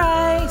happy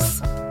price.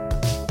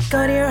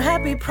 Go to your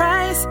happy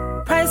price,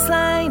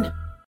 Priceline.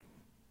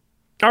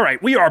 All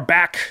right, we are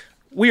back.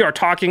 We are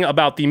talking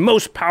about the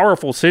most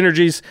powerful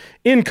synergies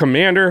in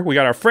Commander. We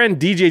got our friend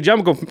DJ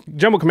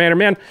Jumbo Commander.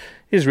 Man, it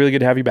is really good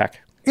to have you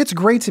back. It's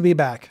great to be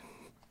back.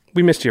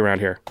 We missed you around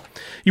here.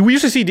 We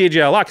used to see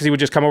DJ a lot because he would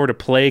just come over to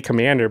play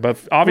Commander, but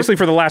obviously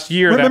for the last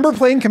year... Remember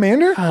playing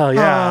Commander? Oh,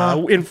 yeah.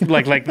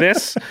 Like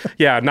this?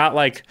 Yeah, not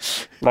like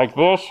this.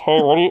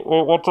 Hey,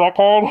 what's that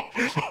called?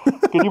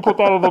 Can you put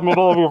that in the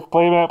middle of your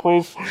playmat,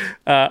 please?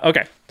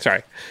 Okay,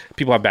 sorry.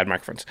 People have bad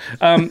microphones.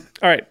 All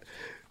right.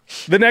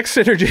 The next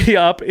synergy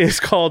up is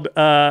called,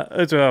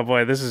 oh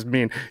boy, this is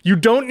mean. You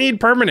don't need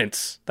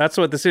permanence. That's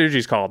what the synergy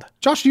is called.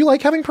 Josh, do you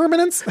like having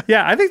permanence?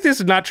 Yeah, I think this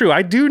is not true.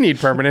 I do need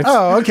permanence.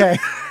 Oh, okay.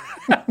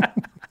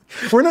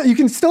 You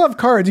can still have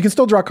cards. You can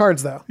still draw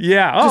cards, though.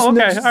 Yeah. Oh,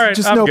 okay. All right.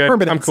 Just I'm no good.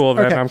 permanence. I'm cool,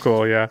 man. Okay. I'm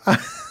cool, yeah.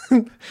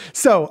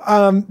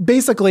 So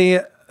basically,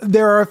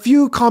 there are a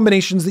few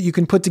combinations that you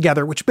can put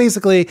together, which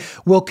basically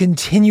will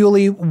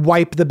continually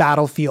wipe the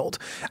battlefield.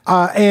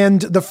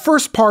 And the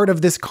first part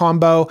of this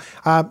combo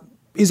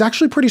is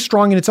actually pretty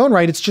strong in its own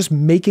right. It's just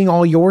making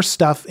all your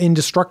stuff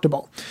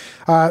indestructible.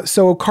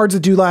 So cards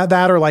that do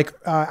that are like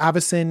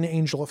Avacyn,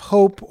 Angel of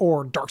Hope,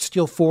 or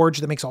Darksteel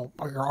Forge that makes all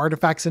your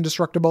artifacts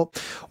indestructible.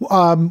 You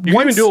can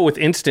even do it with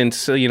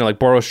instants. Like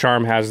Boros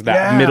Charm has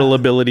that middle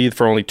ability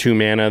for only 2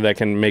 mana that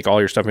can make all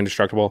your stuff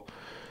indestructible.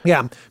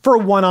 Yeah, for a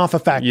one-off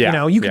effect.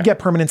 Yeah, you could get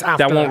permanence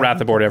after that. Won't wrath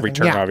the board every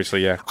turn,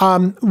 obviously, yeah.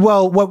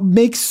 Well, what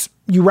makes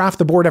you wrath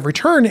the board every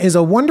turn is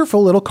a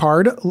wonderful little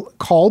card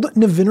called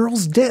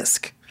Nevinyrral's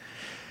Disc.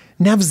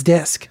 Nev's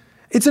Disc.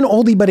 It's an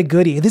oldie but a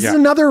goodie. This is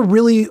another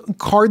really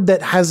card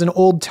that has an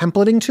old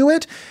templating to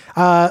it,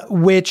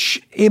 which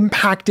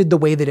impacted the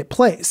way that it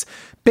plays.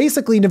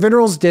 Basically,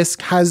 Nevinyrral's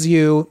Disc has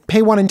you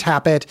pay 1 and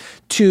tap it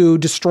to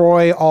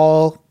destroy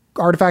all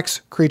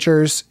artifacts,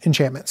 creatures,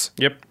 enchantments.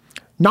 Yep.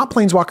 Not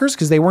planeswalkers,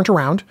 because they weren't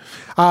around.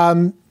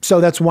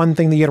 So that's one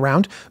thing that you get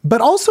around.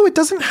 But also, it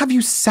doesn't have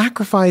you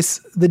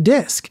sacrifice the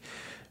disc.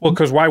 Well,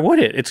 because why would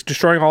it? It's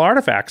destroying all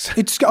artifacts.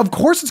 Of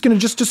course, it's going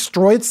to just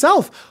destroy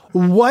itself.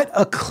 What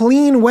a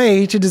clean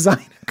way to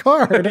design a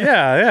card.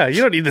 Yeah.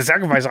 You don't need the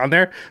sacrifice on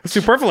there. It's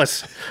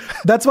superfluous.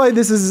 That's why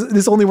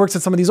this only works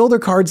at some of these older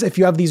cards. If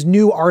you have these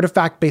new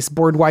artifact-based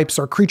board wipes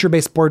or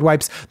creature-based board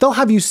wipes, they'll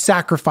have you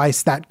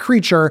sacrifice that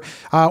creature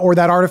or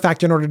that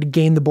artifact in order to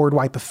gain the board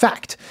wipe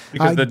effect.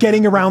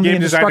 Getting around the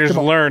indestructible. Game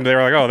designers learned. They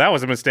were like, oh, that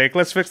was a mistake.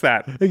 Let's fix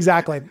that.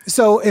 Exactly.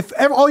 So if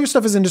all your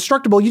stuff is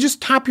indestructible, you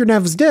just tap your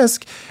Nev's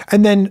Disc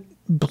and then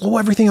blow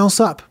everything else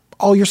up.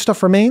 All your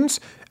stuff remains,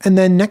 and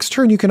then next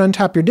turn you can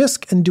untap your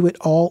disc and do it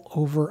all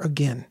over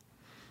again.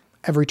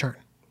 Every turn.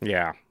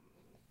 Yeah.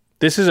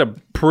 This is a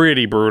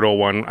pretty brutal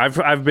one.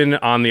 I've been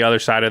on the other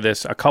side of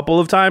this a couple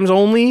of times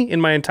only in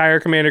my entire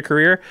Commander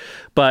career,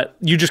 but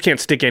you just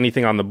can't stick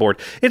anything on the board.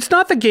 It's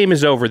not the game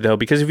is over, though,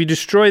 because if you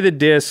destroy the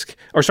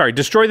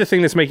destroy the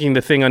thing that's making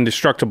the thing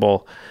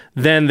indestructible,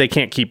 then they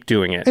can't keep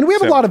doing it. And we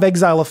have a lot of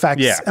exile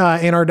effects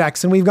in our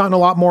decks, and we've gotten a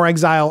lot more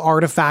exile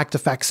artifact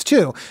effects,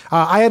 too.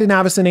 I had an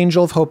Avacyn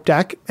Angel of Hope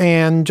deck,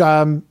 and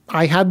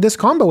I had this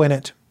combo in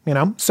it.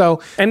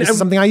 So this is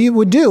something I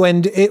would do.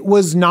 And it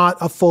was not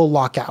a full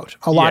lockout.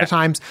 A lot of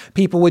times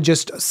people would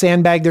just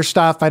sandbag their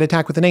stuff. I'd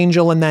attack with an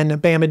angel and then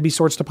bam, it'd be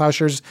Swords to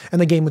Plowshares and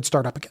the game would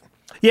start up again.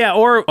 Yeah,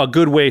 or a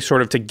good way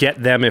sort of to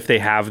get them, if they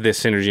have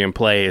this synergy in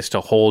play, is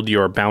to hold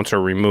your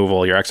bouncer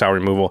removal, your exile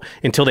removal,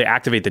 until they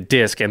activate the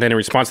disc. And then in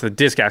response to the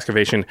disc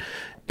activation,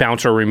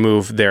 bounce or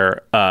remove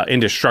their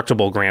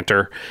indestructible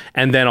grantor.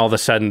 And then all of a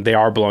sudden they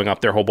are blowing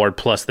up their whole board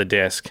plus the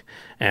disc.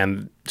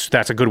 And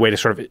that's a good way to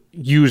sort of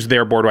use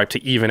their board wipe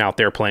to even out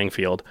their playing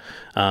field.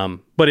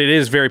 But it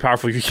is very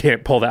powerful if you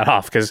can't pull that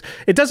off, because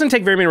it doesn't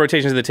take very many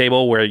rotations of the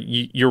table where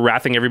you're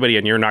wrathing everybody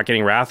and you're not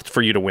getting wrathed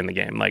for you to win the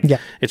game.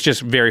 It's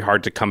just very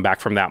hard to come back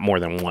from that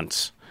more than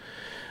once.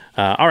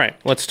 All right,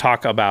 let's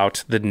talk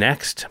about the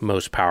next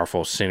most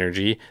powerful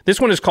synergy. This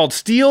one is called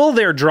Steal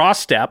Their Draw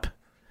Step.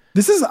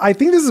 I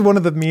think this is one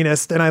of the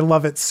meanest, and I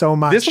love it so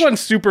much. This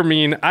one's super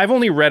mean. I've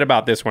only read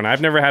about this one.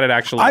 I've never had it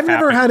actually happen. I've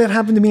never had it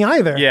happen to me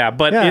either. Yeah,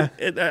 but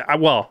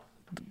well,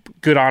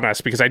 good on us,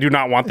 because I do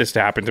not want this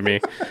to happen to me.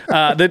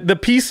 The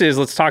pieces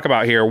let's talk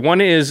about here. One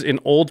is an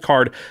old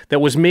card that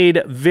was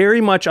made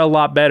very much a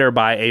lot better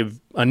by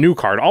a new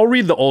card. I'll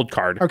read the old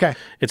card. Okay.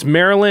 It's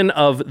Marilyn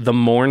of the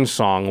Morn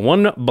Song.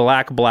 1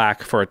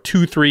 black for a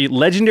 2/3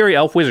 legendary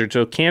elf wizard,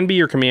 so it can be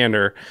your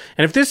commander.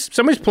 And if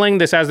somebody's playing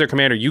this as their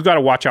commander, you got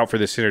to watch out for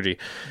this synergy.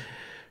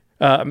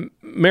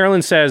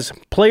 Marilyn says,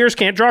 players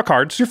can't draw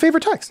cards. Your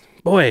favorite text.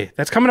 Boy,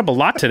 that's coming up a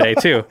lot today,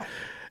 too.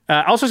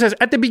 Also says,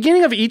 at the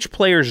beginning of each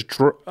player's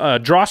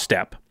draw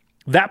step,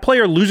 That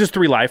player loses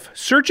 3 life,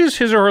 searches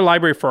his or her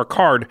library for a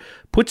card,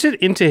 puts it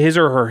into his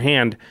or her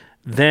hand,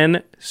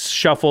 then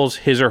shuffles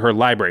his or her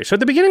library. So at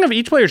the beginning of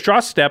each player's draw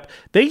step,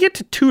 they get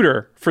to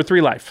tutor for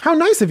 3 life. How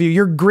nice of you.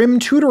 You're grim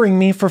tutoring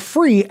me for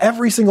free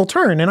every single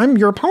turn, and I'm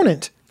your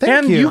opponent.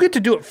 Thank you. And you get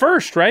to do it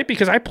first, right?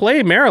 Because I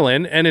play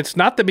Marilyn, and it's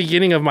not the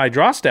beginning of my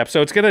draw step,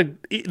 so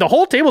the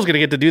whole table's gonna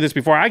get to do this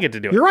before I get to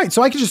do it. You're right.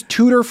 So I could just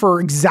tutor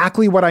for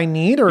exactly what I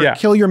need, or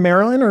kill your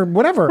Marilyn, or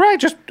whatever. Right,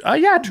 just,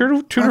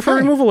 tutor for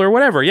removal, or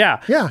whatever,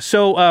 yeah. Yeah.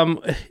 So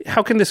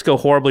how can this go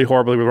horribly,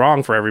 horribly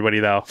wrong for everybody,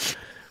 though?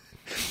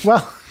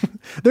 Well,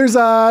 there's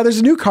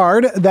a new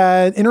card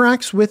that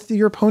interacts with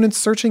your opponents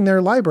searching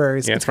their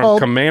libraries. Yeah, it's from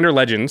Commander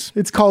Legends.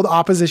 It's called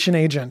Opposition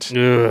Agent.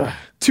 Ugh.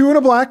 2 and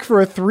a black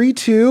for a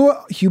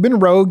 3/2 human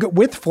rogue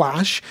with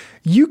flash.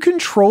 You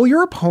control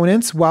your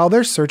opponents while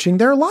they're searching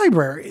their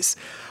libraries.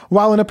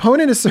 While an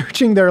opponent is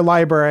searching their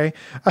library,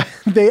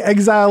 they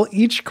exile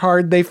each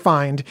card they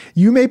find.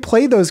 You may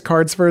play those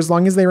cards for as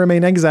long as they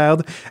remain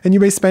exiled, and you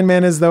may spend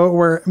mana as though it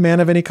were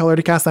mana of any color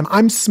to cast them.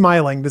 I'm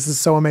smiling. This is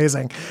so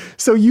amazing.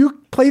 So you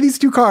play these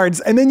 2 cards,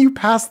 and then you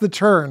pass the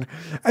turn.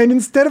 And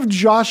instead of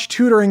Josh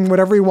tutoring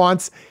whatever he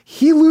wants,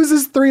 he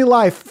loses 3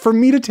 life for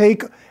me to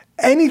take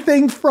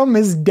anything from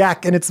his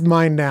deck, and it's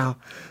mine now.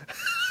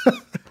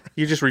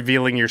 You're just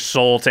revealing your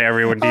soul to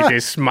everyone,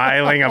 DJ,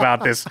 smiling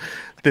about this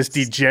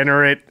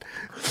degenerate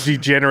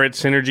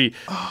synergy.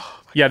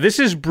 Yeah, this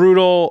is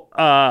brutal.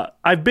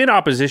 I've been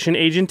opposition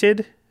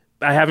agented.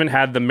 I haven't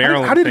had the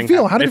Maryland How did thing. it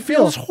feel? It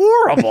feels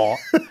horrible.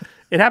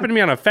 It happened to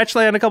me on a fetch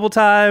land a couple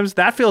times.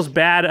 That feels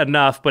bad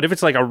enough, but if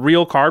it's like a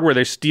real card where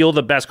they steal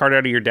the best card out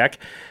of your deck,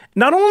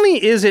 not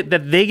only is it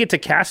that they get to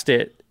cast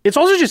it, it's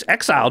also just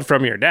exiled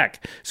from your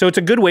deck. So it's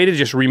a good way to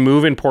just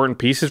remove important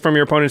pieces from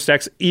your opponent's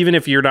decks, even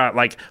if you're not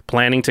like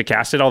planning to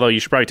cast it, although you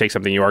should probably take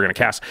something you are going to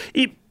cast.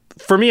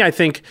 For me, I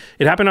think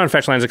it happened on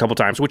fetch lands a couple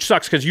times, which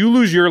sucks because you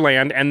lose your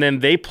land and then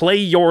they play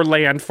your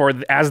land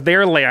as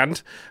their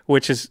land,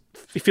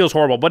 it feels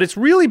horrible. But it's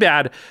really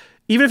bad,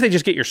 even if they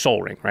just get your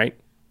Soul Ring, right?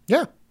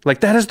 Yeah. Like,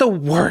 that is the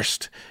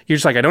worst. You're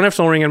just like, I don't have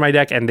Soul Ring in my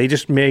deck, and they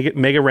just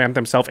mega ramp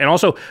themselves. And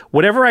also,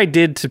 whatever I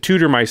did to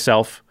tutor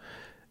myself,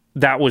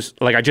 that was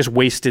like, I just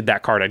wasted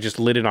that card. I just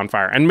lit it on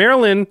fire. And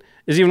Marilyn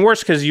is even worse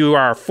because you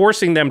are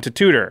forcing them to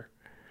tutor.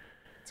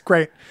 It's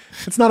great.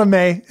 It's not a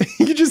May.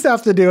 You just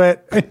have to do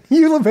it. And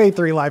you pay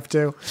 3 life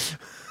too.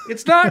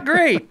 It's not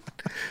great.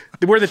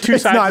 We're the two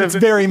sides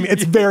of it.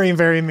 It's very,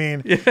 very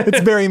mean. Yeah.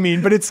 It's very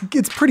mean, but it's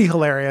pretty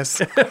hilarious.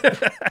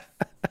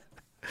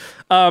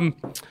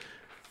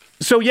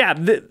 So yeah,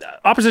 the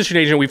Opposition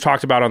Agent we've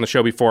talked about on the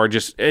show before.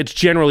 It's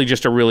generally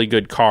just a really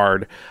good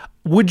card.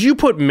 Would you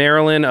put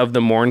Marilyn of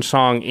the Morn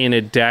Song in a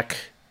deck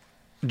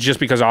just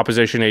because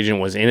Opposition Agent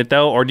was in it,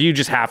 though? Or do you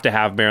just have to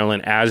have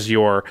Marilyn as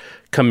your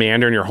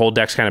commander and your whole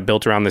deck's kind of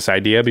built around this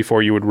idea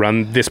before you would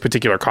run this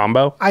particular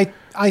combo?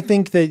 I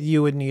think that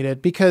you would need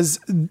it because,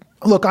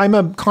 look, I'm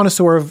a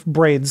connoisseur of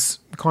braids,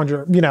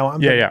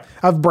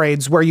 of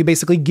braids where you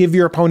basically give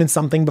your opponent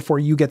something before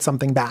you get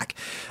something back.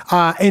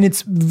 And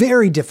it's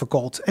very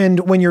difficult.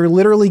 And when you're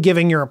literally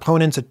giving your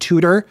opponents a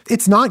tutor,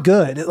 it's not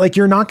good. Like,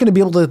 you're not going to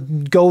be able to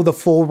go the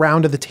full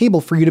round of the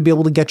table for you to be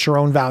able to get your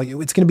own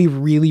value. It's going to be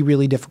really,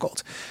 really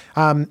difficult.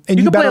 And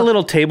you can play a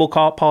little table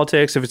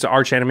politics. If it's an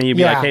arch enemy, you'd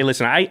be like, hey,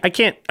 listen, I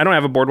don't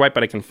have a board wipe,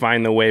 but I can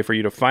find the way for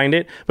you to find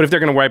it. But if they're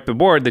going to wipe the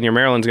board, then your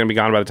Marilyn's going to be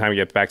gone by the time you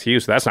get back to you.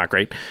 So that's not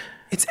great.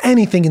 It's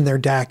anything in their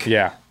deck.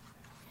 Yeah.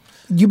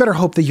 You better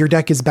hope that your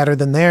deck is better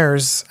than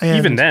theirs. And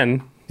even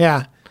then.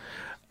 Yeah.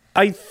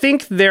 I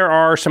think there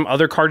are some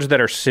other cards that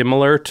are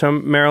similar to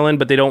Marilyn,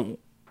 but they don't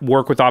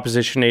work with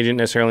Opposition Agent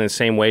necessarily in the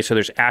same way. So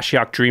there's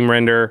Ashiok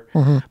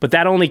Dreamrender, but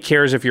that only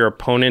cares if your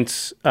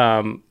opponents,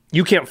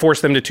 you can't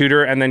force them to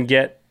tutor and then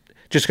get,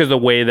 just because of the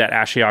way that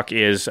Ashiok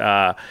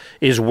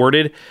is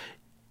worded,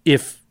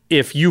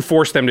 if you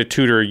force them to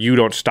tutor, you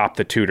don't stop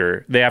the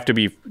tutor. They have to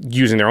be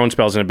using their own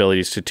spells and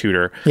abilities to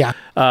tutor. Yeah.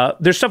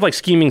 There's stuff like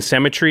Scheming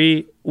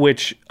Symmetry,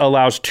 which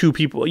allows 2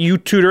 people, you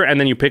tutor and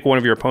then you pick one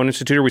of your opponents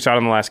to tutor. We saw it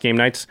on the last game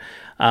nights.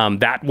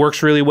 That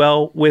works really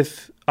well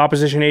with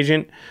Opposition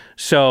Agent.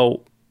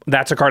 So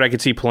that's a card I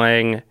could see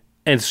playing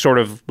and sort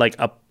of like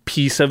a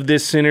piece of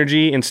this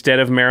synergy instead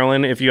of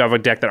Marilyn if you have a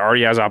deck that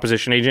already has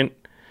Opposition Agent.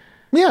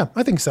 Yeah,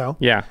 I think so.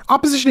 Yeah.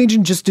 Opposition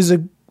Agent just is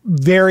a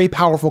very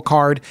powerful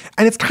card,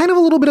 and it's kind of a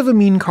little bit of a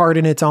mean card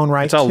in its own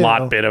right. It's a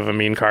lot bit of a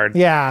mean card.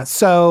 Yeah,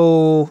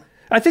 so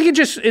I think you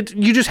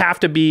just have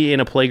to be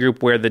in a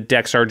playgroup where the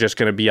decks are just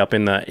going to be up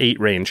in the 8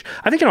 range.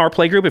 I think in our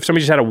playgroup, if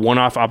somebody just had a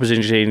one-off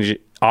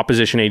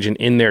opposition agent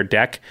in their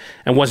deck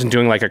and wasn't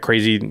doing like a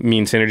crazy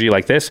mean synergy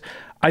like this,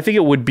 I think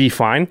it would be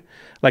fine.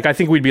 Like, I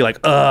think we'd be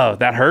like,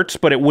 that hurts,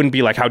 but it wouldn't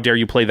be like, how dare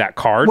you play that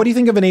card? What do you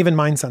think of an Aven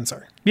Mind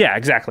Sensor? Yeah,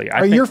 exactly.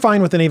 You're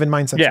fine with an Aven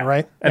Mind Sensor,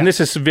 right? And this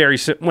is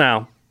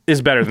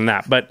is better than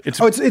that, but it's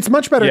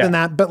much better than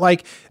that. But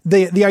like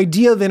the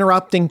idea of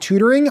interrupting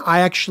tutoring, I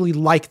actually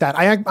like that.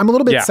 I'm a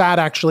little bit sad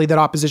actually that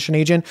Opposition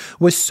Agent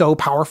was so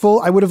powerful.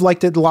 I would have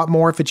liked it a lot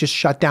more if it just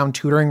shut down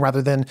tutoring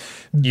rather than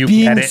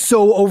being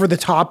so over the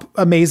top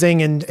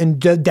amazing and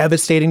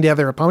devastating to the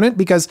other opponent,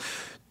 because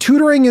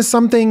Tutoring is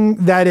something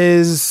that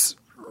is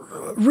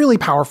really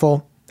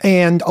powerful.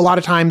 And a lot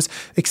of times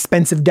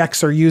expensive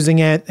decks are using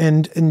it.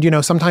 And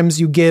sometimes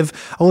you give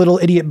a little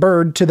idiot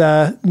bird to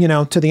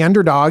the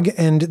underdog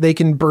and they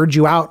can bird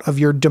you out of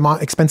your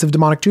expensive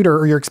demonic tutor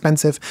or your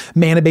expensive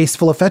mana base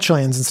full of fetch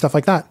lands and stuff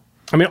like that.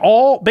 I mean,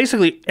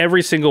 basically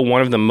every single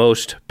one of the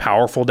most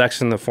powerful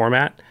decks in the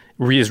format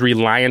is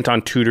reliant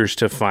on tutors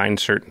to find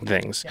certain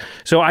things. Yeah.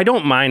 So I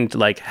don't mind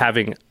like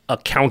having a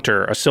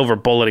counter, a silver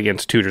bullet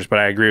against tutors, but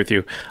I agree with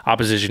you.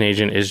 Opposition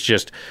Agent is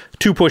just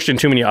too pushed in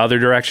too many other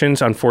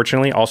directions,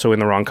 unfortunately, also in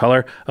the wrong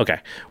color. Okay,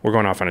 we're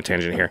going off on a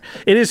tangent here.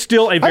 It is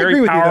still a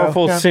very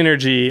powerful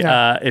synergy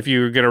if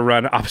you're going to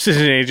run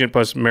Opposition Agent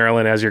plus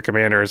Marilyn as your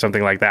commander or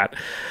something like that.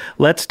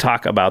 Let's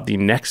talk about the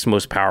next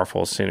most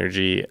powerful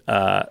synergy.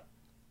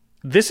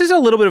 This is a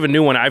little bit of a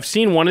new one. I've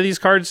seen one of these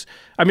cards.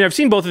 I mean, I've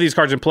seen both of these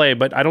cards in play,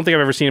 but I don't think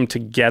I've ever seen them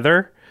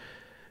together.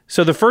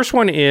 So the first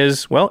one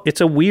is, well,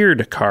 it's a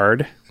weird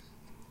card.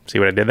 See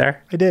what I did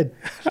there? I did.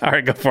 All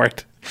right, go for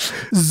it.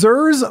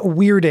 Zur's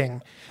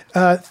Weirding.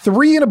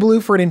 3 and a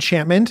blue for an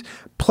enchantment.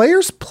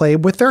 Players play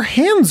with their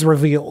hands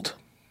revealed.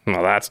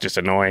 Well, that's just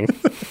annoying.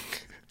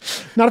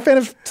 Not a fan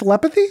of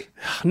telepathy?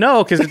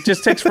 No, because it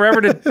just takes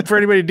forever for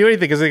anybody to do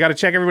anything because they got to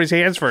check everybody's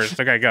hands first.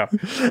 Okay, go.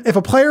 If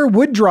a player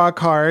would draw a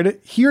card,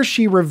 he or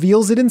she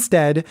reveals it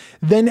instead,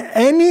 then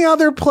any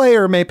other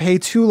player may pay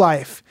 2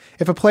 life.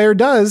 If a player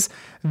does,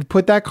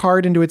 put that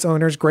card into its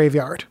owner's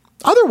graveyard.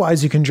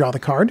 Otherwise, you can draw the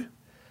card.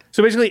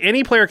 So basically,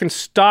 any player can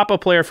stop a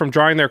player from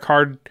drawing their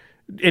card,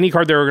 any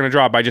card they were going to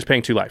draw by just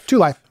paying 2 life. 2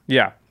 life.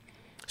 Yeah.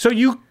 So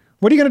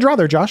what are you going to draw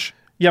there, Josh?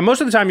 Yeah,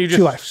 most of the time you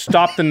just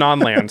stop the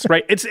non-lands,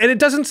 right? And it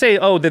doesn't say,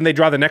 oh, then they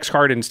draw the next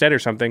card instead or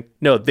something.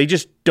 No, they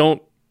just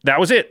don't. That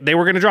was it. They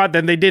were going to draw it,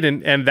 then they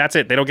didn't, and that's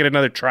it. They don't get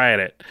another try at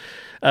it.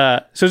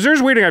 So Zur's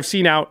Weirding I've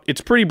seen out.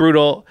 It's pretty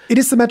brutal. It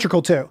is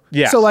symmetrical too.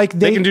 Yeah. So like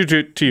they can do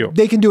it to you.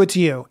 They can do it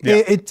to you.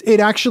 Yeah. It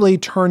actually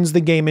turns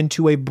the game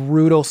into a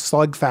brutal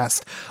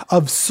slugfest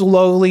of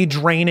slowly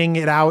draining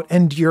it out,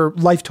 and your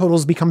life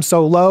totals become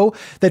so low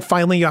that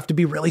finally you have to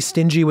be really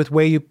stingy with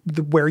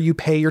where you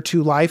pay your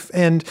 2 life.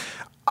 And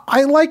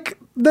I like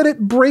that it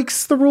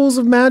breaks the rules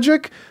of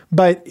Magic,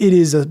 but it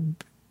is a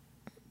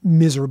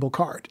miserable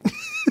card.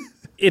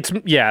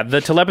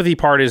 The telepathy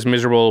part is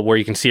miserable where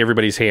you can see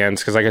everybody's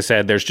hands because, like I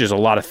said, there's just a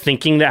lot of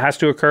thinking that has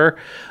to occur.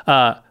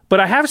 But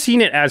I have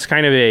seen it as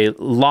kind of a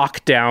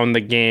lock down the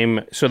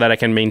game so that I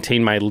can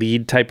maintain my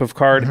lead type of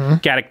card. Mm-hmm.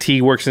 Gaddock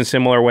T works in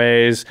similar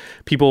ways.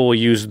 People will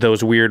use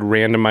those weird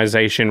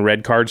randomization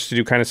red cards to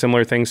do kind of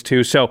similar things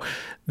too. So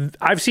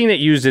I've seen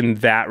it used in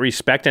that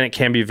respect, and it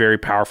can be very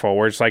powerful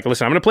where it's like,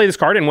 listen, I'm going to play this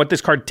card, and what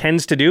this card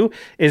tends to do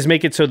is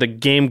make it so the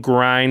game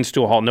grinds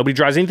to a halt. Nobody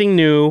draws anything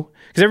new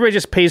because everybody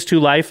just pays 2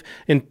 life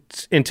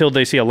until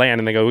they see a land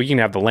and they go, well, you can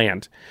have the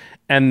land.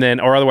 And then,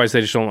 or otherwise they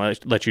just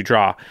don't let you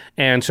draw.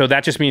 And so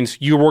that just means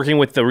you're working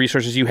with the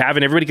resources you have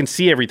and everybody can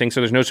see everything,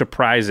 so there's no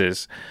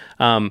surprises.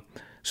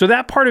 So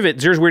that part of it,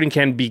 Zur's Weirding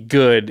can be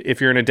good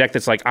if you're in a deck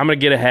that's like, I'm going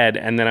to get ahead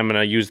and then I'm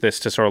going to use this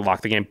to sort of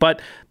lock the game.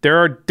 But there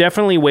are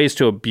definitely ways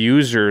to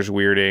abuse Zur's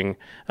Weirding.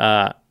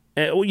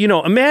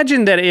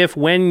 Imagine that if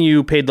when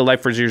you paid the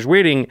life for Zur's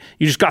Weirding,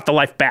 you just got the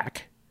life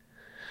back.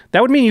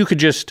 That would mean you could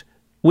just,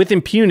 with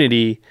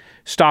impunity,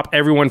 stop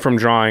everyone from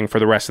drawing for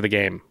the rest of the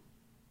game.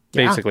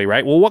 Basically,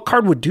 right? Well, what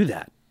card would do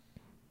that?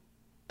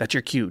 That's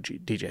your cue,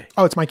 DJ.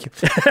 Oh, it's my cue.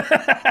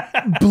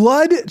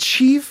 Blood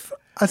Chief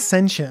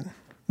Ascension.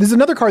 This is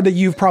another card that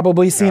you've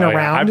probably seen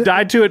around. I've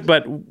died to it,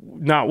 but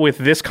not with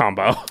this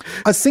combo.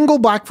 A single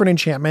black for an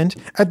enchantment.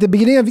 At the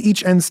beginning of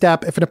each end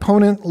step, if an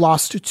opponent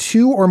lost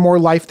 2 or more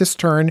life this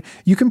turn,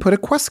 you can put a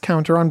quest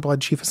counter on Blood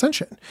Chief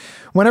Ascension.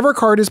 Whenever a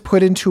card is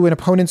put into an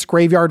opponent's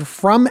graveyard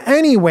from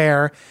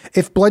anywhere,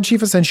 if Blood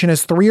Chief Ascension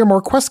has 3 or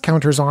more quest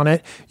counters on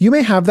it, you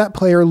may have that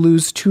player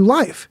lose 2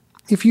 life.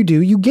 If you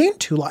do, you gain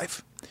 2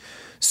 life.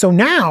 So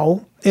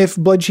now, if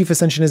Blood Chief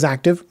Ascension is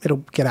active,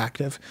 it'll get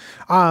active.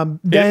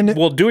 Doing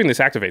this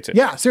activates it.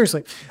 Yeah,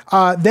 seriously.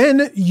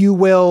 Then you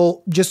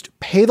will just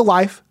pay the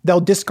life. They'll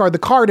discard the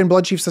card, and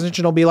Blood Chief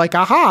Ascension will be like,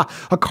 aha,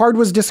 a card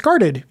was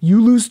discarded. You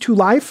lose 2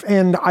 life,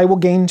 and I will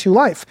gain 2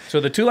 life.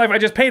 So the 2 life I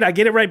just paid, I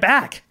get it right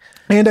back.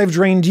 And I've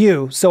drained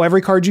you. So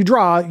every card you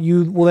draw,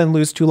 you will then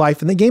lose 2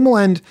 life, and the game will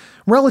end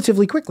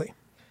relatively quickly.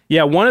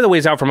 Yeah, one of the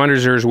ways out from under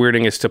Zur's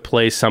Weirding is to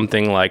play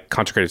something like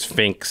Consecrated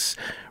Sphinx,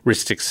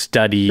 Rhystic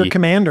Study. Your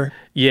commander.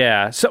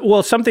 Yeah.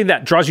 Something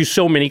that draws you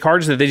so many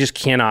cards that they just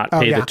cannot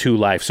pay the 2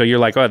 life. So you're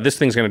like, oh, this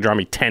thing's going to draw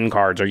me 10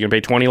 cards. Are you going to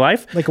pay 20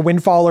 life? Like a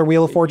Windfall or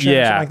Wheel of Fortune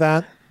or something like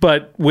that.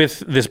 But with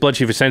this Blood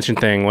Chief Ascension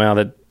thing, well,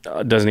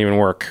 that doesn't even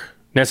work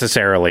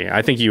necessarily.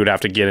 I think you would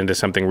have to get into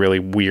something really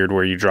weird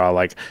where you draw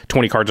like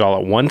 20 cards all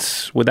at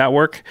once. Would that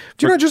work?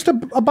 Just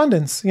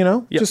abundance,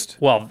 Yeah. Just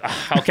well,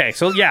 okay.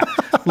 So yeah,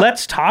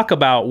 let's talk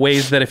about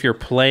ways that if you're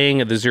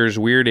playing the Zur's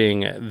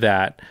Weirding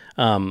that,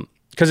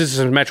 because it's a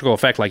symmetrical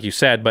effect, like you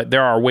said, but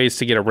there are ways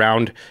to get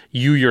around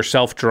you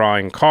yourself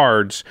drawing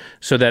cards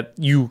so that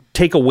you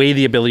take away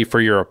the ability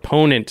for your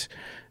opponent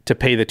to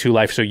pay the 2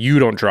 life so you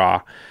don't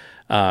draw.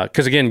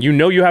 Because again,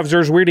 you have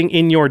Zur's Weirding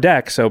in your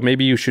deck, so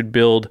maybe you should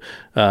build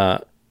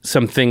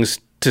some things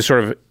to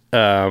sort of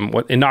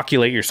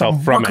inoculate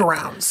yourself from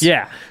workarounds. it.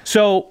 Yeah.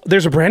 So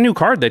there's a brand new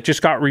card that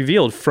just got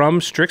revealed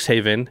from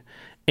Strixhaven,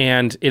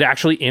 and it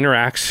actually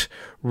interacts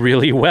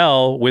really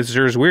well with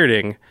Zur's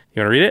Weirding.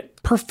 You want to read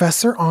it?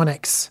 Professor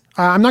Onyx.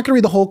 I'm not going to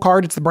read the whole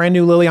card. It's the brand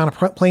new Liliana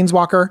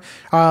Planeswalker.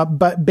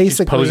 But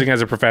basically, she's posing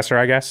as a professor,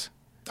 I guess.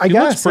 I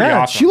guess looks pretty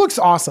awesome. She looks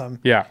awesome.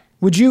 Yeah.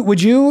 Would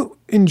you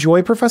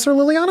enjoy Professor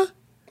Liliana?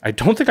 I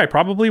don't think I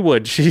probably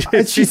would. She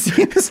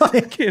seems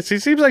like she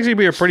seems like she'd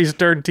be a pretty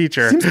stern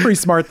teacher. Seems pretty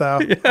smart though.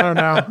 Yeah. I don't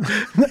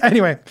know.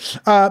 Anyway,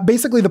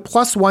 basically the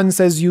 +1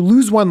 says you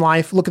lose 1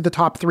 life. Look at the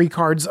top 3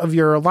 cards of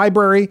your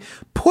library.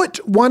 Put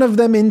one of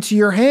them into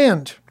your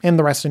hand and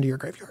the rest into your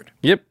graveyard.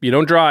 Yep, you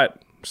don't draw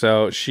it.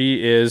 So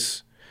she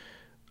is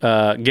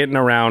getting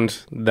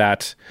around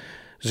that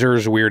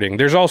Zur's Weirding.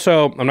 There's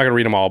also, I'm not going to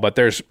read them all, but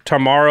there's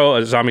Tomorrow,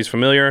 a Zombie's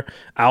Familiar,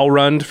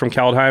 Alrund from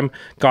Kaldheim,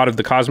 God of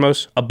the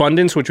Cosmos,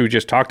 Abundance, which we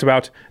just talked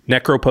about,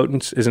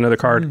 Necropotence is another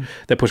card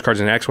that puts cards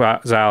in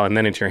exile and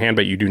then into your hand,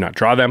 but you do not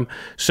draw them.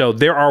 So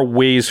there are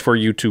ways for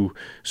you to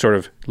sort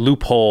of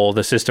loophole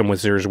the system with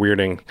Zur's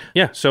Weirding.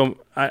 Yeah, so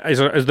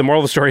as the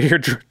moral of the story here,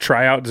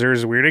 try out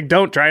Zur's Weirding.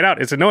 Don't try it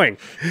out. It's annoying.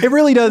 It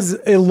really does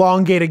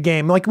elongate a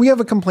game. Like, we have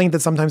a complaint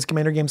that sometimes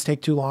Commander games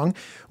take too long.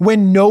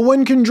 When no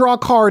one can draw a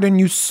card and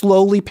you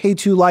slowly pay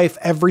 2 life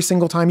every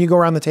single time you go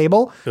around the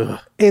table,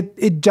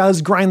 it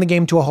does grind the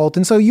game to a halt.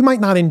 And so you might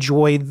not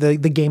enjoy the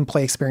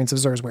gameplay experience of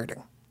Zur's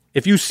Weirding.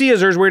 If you see a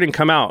Zur's Weirding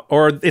come out,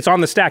 or it's on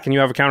the stack and you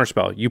have a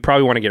counterspell, you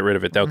probably want to get rid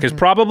of it, though, because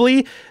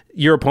probably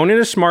your opponent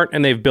is smart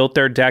and they've built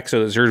their deck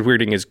so that Zur's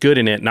Weirding is good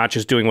in it, not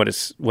just doing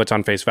what's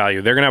on face value.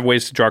 They're going to have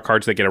ways to draw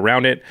cards that get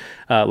around it,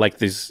 like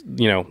these,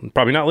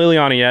 probably not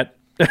Liliana yet.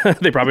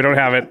 They probably don't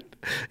have it.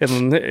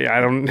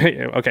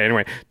 Okay,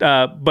 anyway.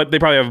 But they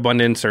probably have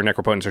Abundance or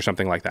Necropotence or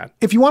something like that.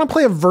 If you want to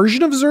play a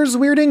version of Zur's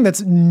Weirding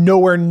that's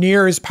nowhere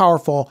near as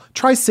powerful,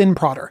 try Sin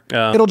Prodder.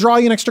 It'll draw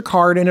you an extra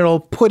card and it'll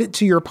put it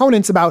to your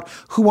opponents about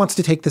who wants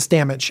to take this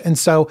damage. And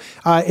so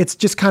it's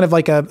just kind of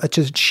like a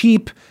just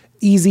cheap,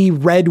 easy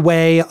red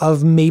way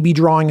of maybe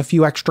drawing a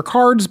few extra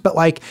cards, but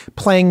like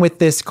playing with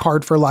this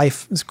card for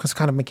life is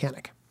kind of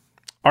mechanic.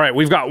 All right,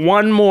 we've got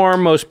one more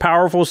most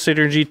powerful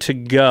synergy to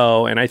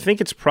go, and I think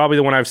it's probably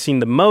the one I've seen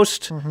the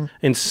most.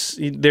 And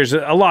there's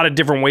a lot of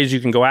different ways you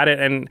can go at it,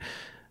 and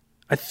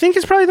I think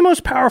it's probably the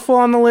most powerful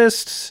on the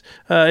list.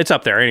 It's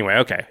up there anyway.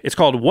 Okay, it's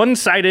called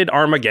One-Sided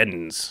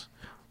Armageddons.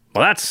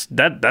 Well, that's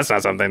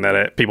not something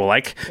that people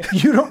like.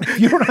 You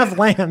don't have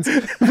lands.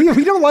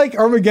 We don't like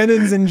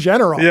Armageddons in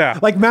general. Yeah.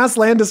 Like mass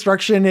land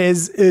destruction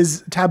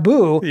is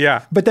taboo.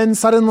 Yeah. But then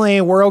suddenly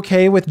we're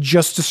okay with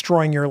just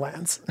destroying your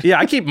lands. Yeah,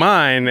 I keep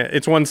mine.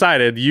 It's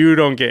one-sided. You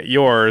don't get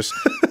yours.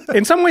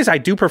 In some ways, I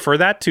do prefer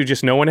that to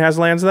just no one has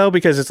lands, though,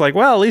 because it's like,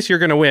 well, at least you're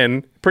going to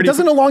win. It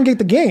doesn't elongate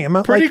the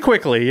game. Pretty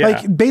quickly, yeah.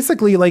 Like,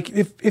 basically, like,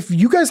 if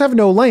you guys have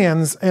no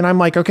lands, and I'm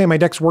like, okay, my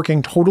deck's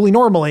working totally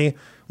normally,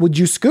 would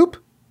you scoop?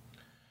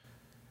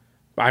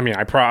 I mean,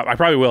 I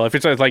probably will. If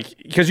it's like,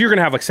 because you're going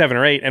to have like 7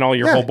 or 8 and all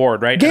your whole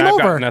board, right? Game and I've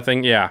over. got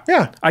nothing. Yeah.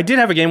 Yeah. I did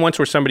have a game once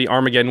where somebody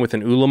Armageddon with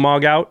an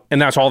Ulamog out,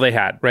 and that's all they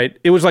had, right?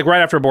 It was like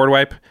right after a board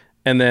wipe,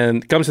 and then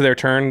it comes to their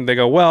turn. They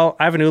go, well,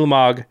 I have an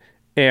Ulamog,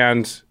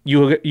 and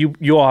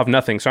you all have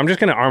nothing, so I'm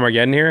just going to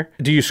Armageddon here.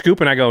 Do you scoop?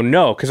 And I go,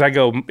 no, because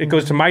it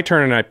goes to my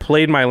turn, and I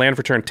played my land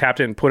for turn, tapped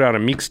it, and put out a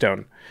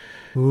Meekstone.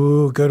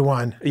 Ooh, good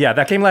one. Yeah,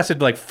 that game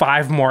lasted like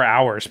 5 more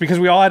hours because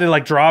we all had to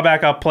like draw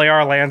back up, play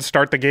our lands,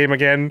 start the game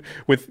again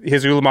with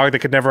his Ulamog that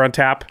could never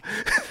untap.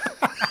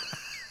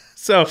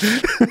 So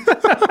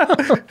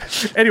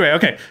anyway,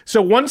 okay.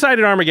 So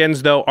one-sided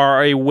Armageddons, though,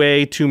 are a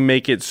way to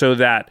make it so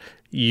that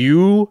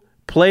you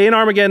play an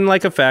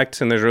Armageddon-like effect,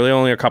 and there's really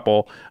only a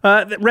couple.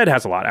 Red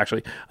has a lot,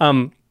 actually.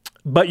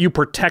 But you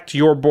protect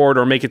your board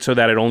or make it so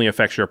that it only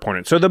affects your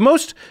opponent. So the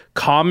most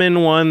common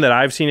one that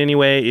I've seen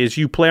anyway is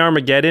you play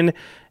Armageddon,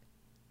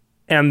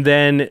 and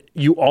then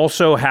you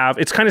also have,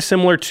 it's kind of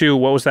similar to,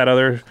 what was that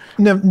other?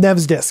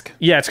 Nev's Disc.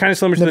 Yeah, it's kind of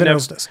similar to the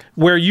Nev's Disc.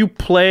 Where you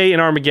play an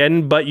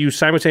Armageddon, but you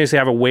simultaneously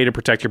have a way to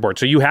protect your board.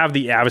 So you have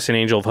the Avacyn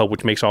Angel of Hope,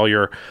 which makes all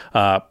your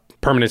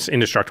permanents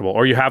indestructible.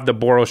 Or you have the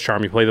Boros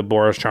Charm, you play the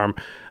Boros Charm.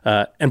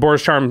 And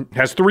Boros Charm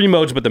has 3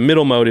 modes, but the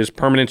middle mode is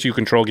permanents you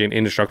control gain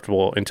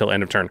indestructible until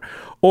end of turn.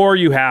 Or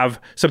you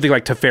have something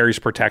like Teferi's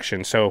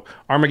Protection. So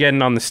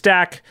Armageddon on the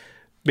stack,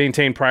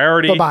 maintain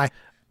priority. Bye-bye.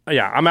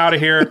 Yeah, I'm out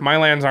of here. My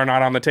lands are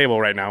not on the table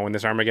right now when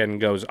this Armageddon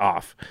goes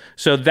off.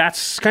 So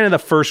that's kind of the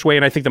first way,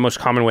 and I think the most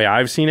common way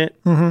I've seen it.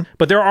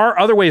 But there are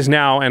other ways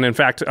now, and in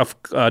fact,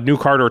 a new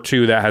card or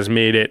two that has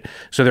made it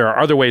so there are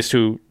other ways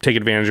to take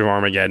advantage of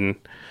Armageddon.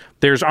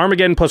 There's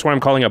Armageddon plus what I'm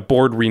calling a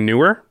board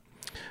renewer.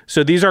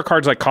 So these are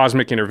cards like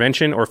Cosmic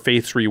Intervention or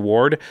Faith's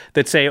Reward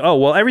that say, oh,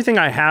 well, everything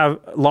I have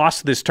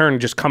lost this turn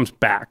just comes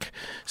back.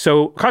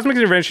 So Cosmic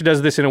Intervention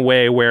does this in a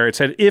way where it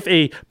said if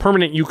a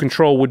permanent you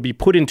control would be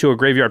put into a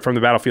graveyard from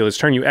the battlefield this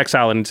turn, you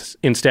exile it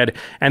instead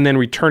and then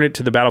return it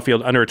to the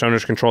battlefield under its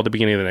owner's control at the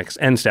beginning of the next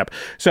end step.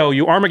 So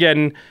you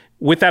Armageddon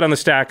with that on the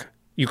stack,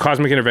 you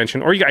Cosmic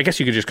Intervention, or I guess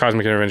you could just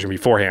Cosmic Intervention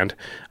beforehand.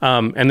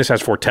 And this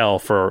has Foretell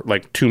for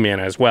like 2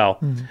 mana as well.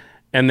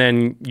 And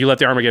then you let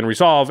the Armageddon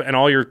resolve, and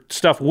all your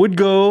stuff would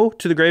go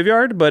to the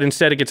graveyard, but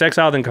instead it gets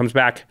exiled and comes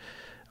back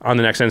on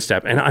the next end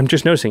step. And I'm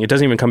just noticing it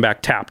doesn't even come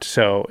back tapped.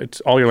 So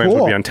it's all your lands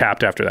would be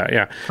untapped after that.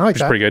 Yeah. I like which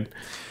that. is pretty good.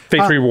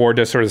 Fate Free Ward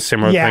does sort of a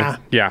similar thing.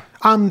 Yeah.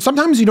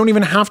 Sometimes you don't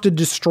even have to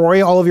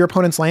destroy all of your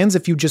opponent's lands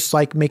if you just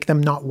like make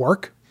them not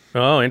work.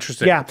 Oh,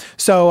 interesting. Yeah.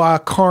 So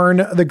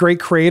Karn, the Great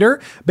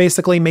Creator,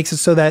 basically makes it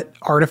so that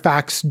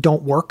artifacts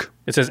don't work.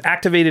 It says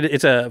activated,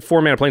 it's a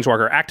 4-mana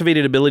planeswalker.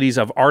 Activated abilities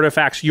of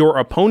artifacts your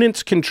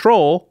opponents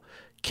control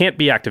can't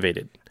be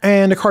activated.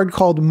 And a card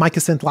called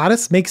Mycosynth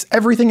Lattice makes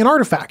everything an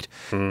artifact.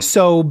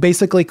 So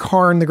basically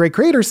Karn, the Great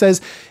Creator,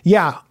 says,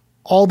 yeah,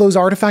 all those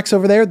artifacts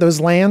over there, those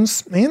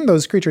lands, and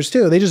those creatures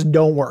too, they just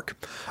don't work.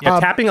 Yeah,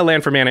 tapping a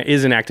land for mana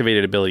is an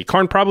activated ability.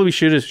 Karn probably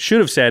should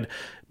have said,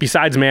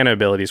 besides mana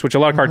abilities, which a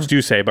lot of cards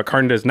do say, but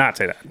Karn does not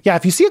say that. Yeah,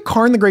 if you see a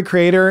Karn the Great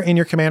Creator in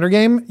your Commander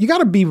game, you got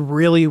to be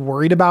really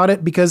worried about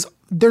it because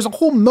there's a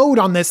whole mode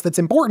on this that's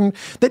important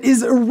that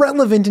is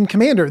irrelevant in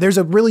Commander. There's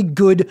a really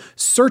good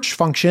search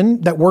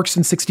function that works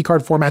in 60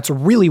 card formats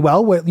really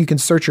well, where you can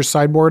search your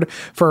sideboard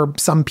for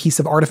some piece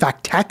of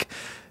artifact tech.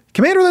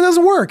 Commander, that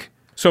doesn't work.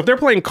 So if they're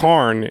playing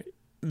Karn,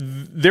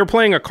 they're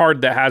playing a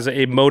card that has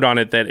a mode on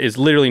it that is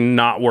literally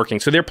not working.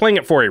 So they're playing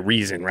it for a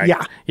reason, right?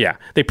 Yeah. Yeah.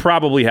 They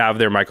probably have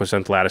their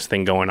Mycosynth Lattice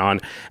thing going on,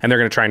 and they're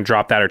going to try and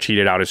drop that or cheat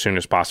it out as soon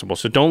as possible.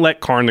 So don't let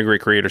Karn, the Great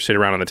Creator, sit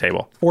around on the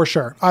table. For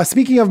sure.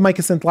 Speaking of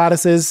Mycosynth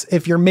Lattices,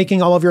 if you're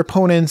making all of your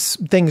opponent's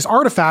things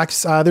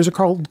artifacts, there's a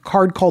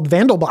card called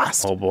Vandal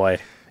Blast. Oh, boy.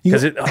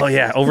 Because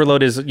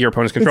Overload is your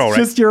opponent's control, it's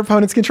right? just your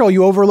opponent's control.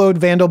 You overload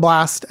Vandal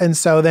Blast, and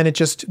so then it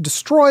just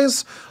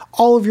destroys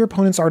all of your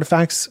opponent's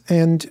artifacts,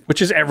 and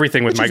which is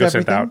everything with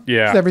Mycosynth out.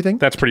 Yeah, it's everything.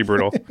 That's pretty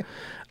brutal.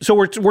 So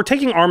we're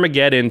taking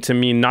Armageddon to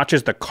mean not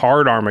just the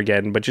card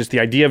Armageddon, but just the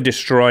idea of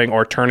destroying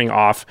or turning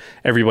off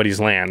everybody's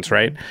lands,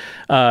 right?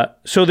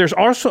 So there's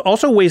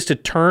also ways to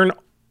turn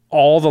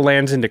all the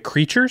lands into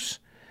creatures,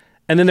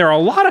 and then there are a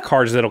lot of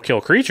cards that'll kill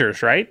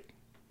creatures, right?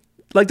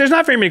 Like there's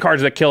not very many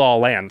cards that kill all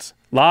lands.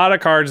 A lot of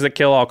cards that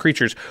kill all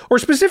creatures. Or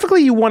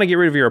specifically, you want to get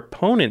rid of your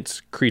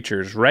opponent's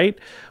creatures, right?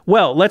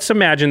 Well, let's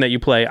imagine that you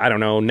play, I don't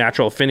know,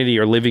 Natural Affinity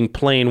or Living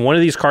Plane, one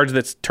of these cards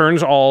that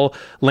turns all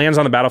lands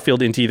on the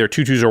battlefield into either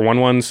 2/2s or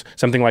 1/1s,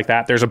 something like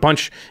that. There's a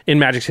bunch in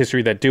Magic's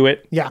history that do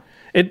it. Yeah.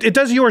 It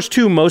does yours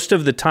too most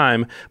of the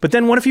time. But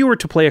then what if you were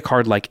to play a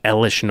card like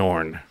Elish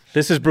Norn?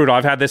 This is brutal.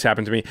 I've had this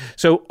happen to me.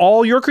 So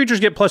all your creatures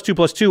get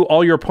 +2/+2.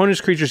 All your opponent's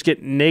creatures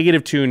get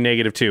 -2,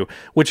 -2,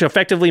 which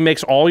effectively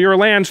makes all your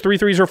lands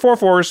 3/3s or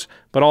 4/4s,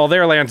 but all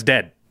their lands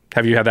dead.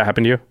 Have you had that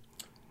happen to you?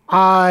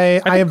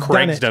 I have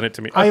Craig's done it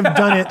to me. I have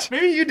done it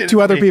Maybe you did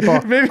to other people.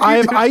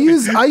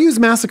 I use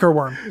Massacre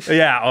Worm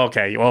Yeah,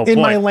 okay. Well,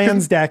 in my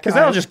lands deck. Because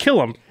that'll just kill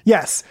them.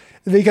 Yes.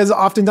 Because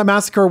often the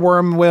Massacre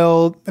Worm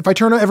will, if I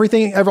turn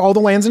all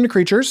the lands into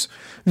creatures,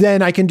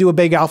 then I can do a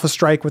big alpha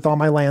strike with all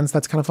my lands.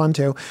 That's kind of fun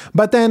too.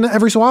 But then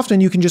every so often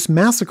you can just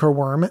Massacre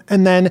Worm,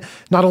 and then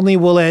not only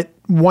will it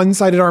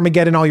one-sided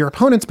Armageddon all your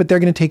opponents, but they're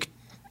going to take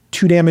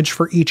 2 damage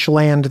for each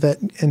land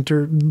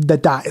that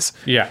dies.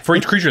 Yeah, for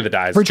each creature that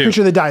dies. For each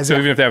creature that dies. So yeah.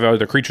 even if they have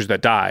other creatures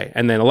that die,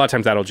 and then a lot of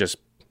times they'll just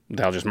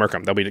murk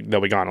them. They'll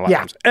be gone a lot of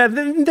times. And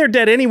then they're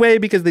dead anyway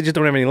because they just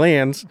don't have any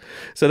lands.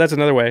 So that's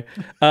another way.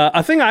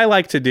 A thing I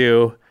like to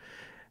do,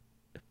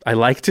 I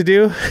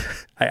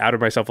outed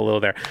myself a little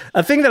there.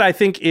 A thing that I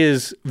think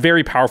is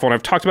very powerful, and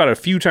I've talked about it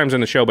a few times on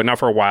the show, but not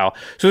for a while.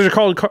 So there's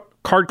a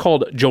card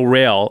called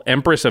Jor-El,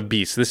 Empress of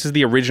Beasts. This is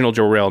the original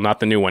Jor-El, not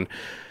the new one.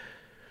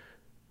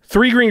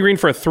 3 green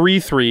for a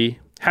 3/3,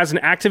 has an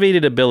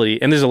activated ability,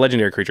 and this is a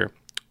legendary creature.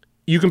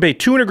 You can pay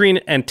 2 and a green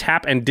and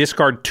tap and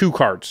discard 2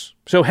 cards.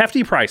 So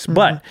hefty price,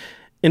 but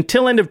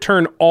until end of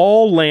turn,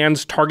 all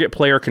lands target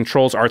player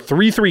controls are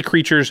 3/3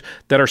 creatures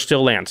that are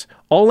still lands.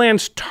 All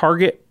lands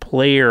target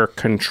player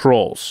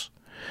controls.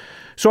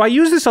 So I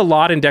use this a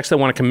lot in decks that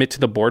want to commit to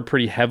the board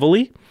pretty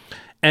heavily,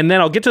 and then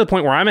I'll get to the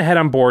point where I'm ahead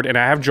on board and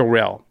I have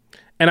Jor-El.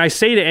 And I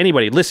say to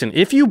anybody, listen,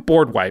 if you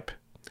board wipe,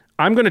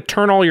 I'm going to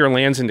turn all your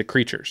lands into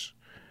creatures.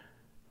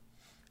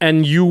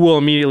 And you will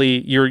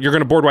immediately, you're going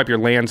to board wipe your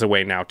lands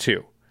away now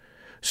too.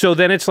 So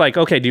then it's like,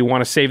 okay, do you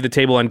want to save the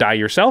table and die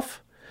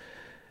yourself?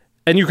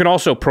 And you can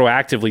also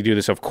proactively do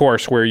this, of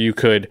course, where you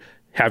could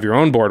have your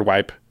own board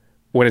wipe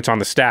when it's on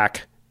the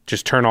stack,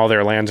 just turn all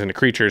their lands into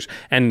creatures.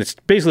 And it's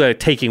basically like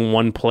taking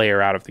one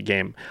player out of the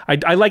game.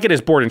 I like it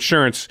as board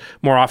insurance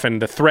more often.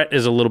 The threat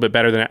is a little bit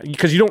better than that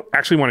because you don't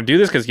actually want to do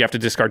this because you have to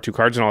discard 2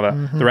 cards and all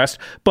the rest.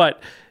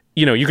 But,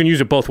 you can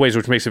use it both ways,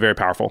 which makes it very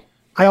powerful.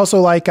 I also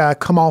like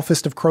Kamal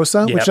Fist of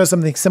Krosa, which does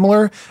something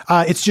similar.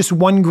 It's just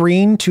 1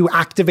 green to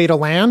activate a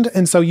land.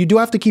 And so you do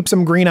have to keep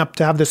some green up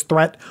to have this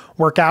threat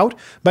work out.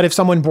 But if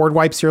someone board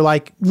wipes, you're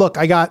like, look,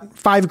 I got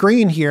 5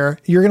 green here.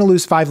 You're going to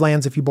lose 5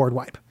 lands if you board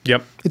wipe.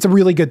 Yep. It's a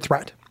really good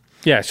threat.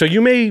 Yeah, so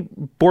you may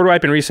board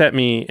wipe and reset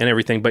me and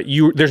everything, but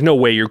there's no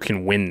way you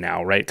can win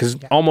now, right? Because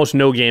almost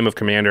no game of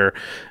Commander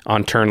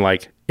on turn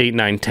like 8,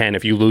 9, 10,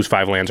 if you lose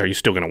 5 lands, are you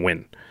still going to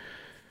win?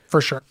 For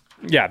sure.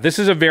 Yeah, this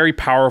is a very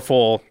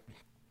powerful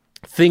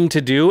thing to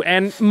do,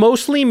 and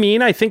mostly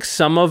mean. I think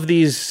some of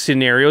these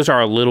scenarios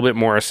are a little bit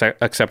more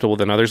acceptable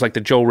than others, like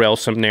the Joe Rail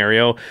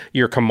scenario,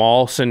 your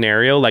Kamal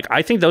scenario. Like,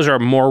 I think those are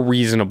more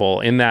reasonable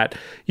in that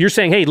you're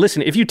saying, hey,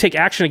 listen, if you take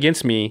action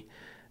against me,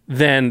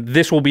 then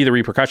this will be the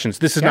repercussions.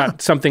 This is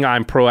not something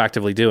I'm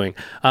proactively doing.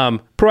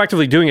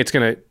 Proactively doing it's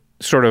going to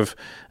sort of...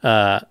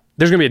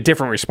 there's going to be a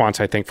different response,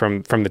 I think,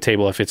 from the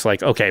table if it's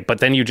like, okay, but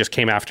then you just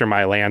came after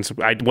my lands.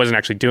 I wasn't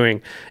actually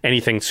doing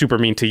anything super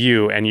mean to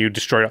you, and you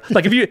destroyed...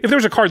 Like, if there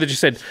was a card that just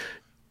said,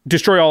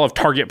 destroy all of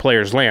target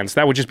player's lands,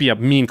 that would just be a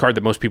mean card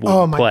that most people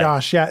would play. Oh my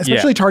gosh, yeah.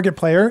 Especially target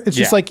player. It's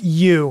just like,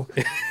 you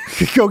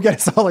go get a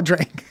solid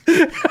drink.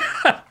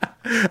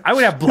 I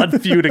would have blood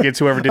feud against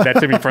whoever did that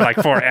to me for like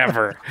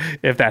forever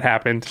if that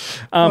happened.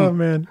 Oh,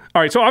 man.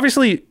 All right, so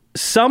obviously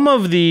some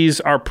of these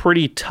are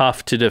pretty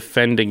tough to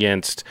defend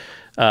against,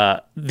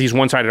 these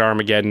one-sided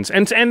Armageddons.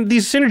 And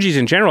these synergies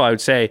in general, I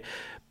would say,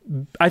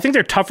 I think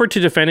they're tougher to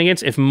defend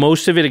against if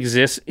most of it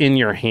exists in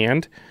your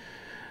hand.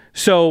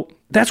 So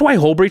that's why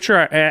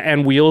Hullbreacher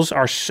and Wheels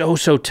are so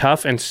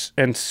tough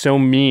and so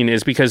mean,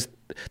 is because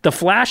the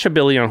flash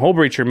ability on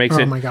Hullbreacher makes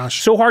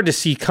so hard to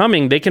see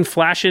coming. They can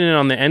flash it in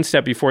on the end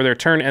step before their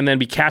turn and then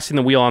be casting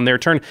the wheel on their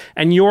turn.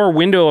 And your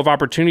window of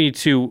opportunity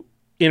to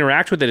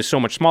interact with it is so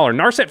much smaller.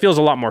 Narset feels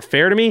a lot more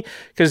fair to me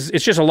because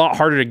it's just a lot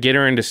harder to get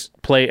her into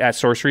play at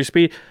sorcery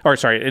speed,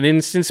 an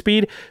instant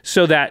speed,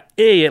 so that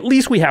at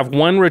least we have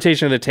one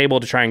rotation of the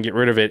table to try and get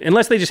rid of it,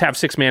 unless they just have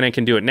 6 mana and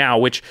can do it now,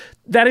 which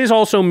that is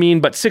also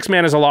mean, but 6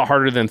 mana is a lot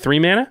harder than 3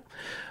 mana.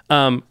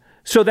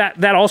 So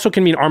that also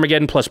can mean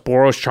Armageddon plus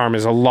Boros Charm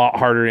is a lot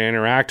harder to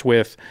interact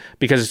with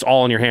because it's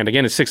all in your hand.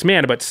 Again, it's 6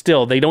 mana, but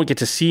still, they don't get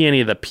to see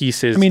any of the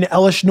pieces. I mean,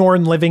 Elish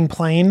Norn Living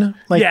Plane,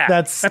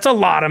 that's a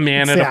lot of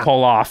mana to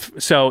pull off.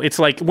 So it's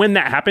like when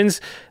that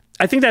happens,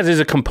 I think that is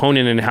a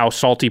component in how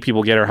salty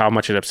people get or how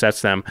much it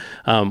upsets them,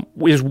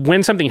 is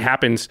when something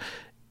happens.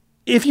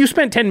 If you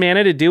spent 10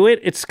 mana to do it,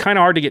 it's kind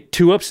of hard to get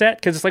too upset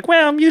because it's like,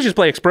 well, you just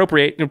play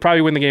Expropriate and you'll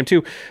probably win the game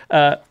too.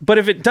 But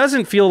if it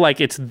doesn't feel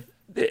like it's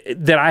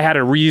that I had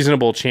a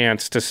reasonable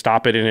chance to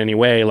stop it in any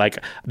way, like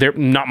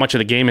not much of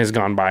the game has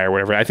gone by or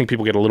whatever, I think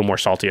people get a little more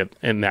salty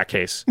in that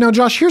case. Now,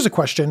 Josh, here's a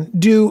question.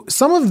 Do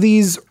some of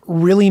these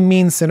really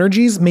mean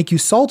synergies make you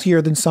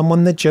saltier than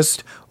someone that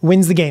just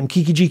wins the game?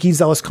 Kiki Jiki,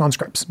 Zealous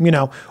Conscripts,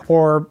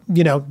 or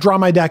draw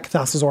my deck,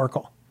 Thassa's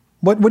Oracle.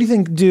 What do you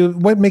think?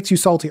 What makes you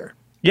saltier?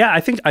 Yeah,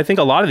 I think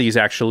a lot of these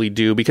actually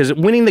do, because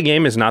winning the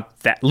game is not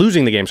that...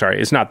 Losing the game,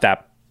 is not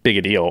that big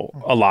a deal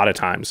a lot of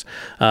times.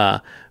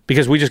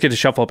 Because we just get to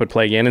shuffle up and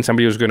play again, and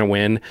somebody was going to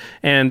win.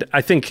 And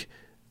I think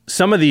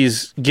some of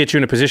these get you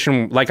in a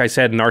position, like I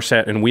said,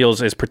 Narset and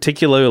Wheels is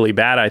particularly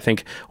bad, I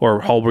think,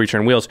 or Hullbreacher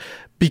and Wheels,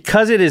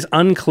 because it is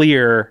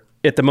unclear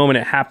at the moment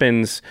it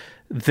happens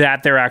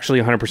that they're actually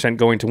 100%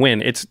 going to win.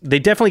 They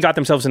definitely got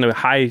themselves in a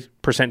high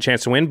percent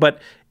chance to win, but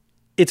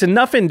it's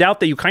enough in doubt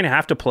that you kind of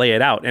have to play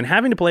it out. And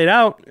having to play it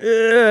out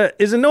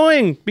is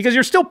annoying because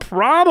you're still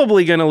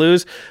probably going to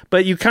lose,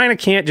 but you kind of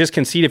can't just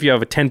concede if you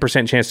have a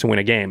 10% chance to win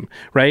a game,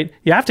 right?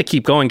 You have to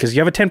keep going because you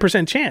have a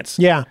 10% chance.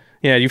 Yeah.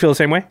 Yeah, you feel the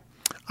same way?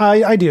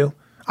 I do.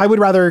 I would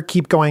rather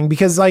keep going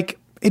because,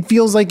 it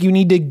feels like you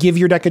need to give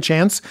your deck a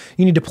chance.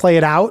 You need to play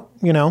it out,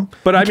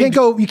 But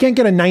you can't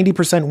get a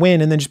 90%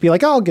 win and then just be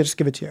like, oh, I'll just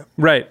give it to you.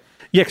 Right.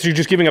 Yeah, because you're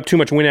just giving up too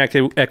much win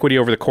equity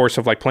over the course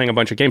of playing a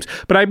bunch of games.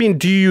 But I mean,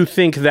 do you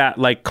think that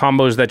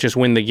combos that just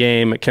win the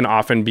game can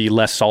often be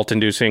less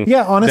salt-inducing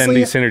than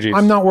these synergies?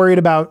 I'm not worried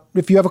about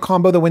if you have a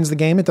combo that wins the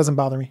game, it doesn't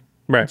bother me.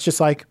 Right. It's just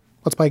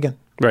let's play again.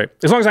 Right.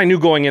 As long as I knew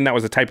going in that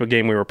was the type of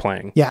game we were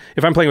playing. Yeah.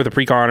 If I'm playing with a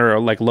precon or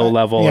low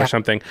level or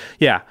something,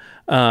 yeah.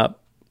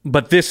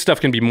 But this stuff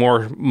can be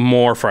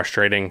more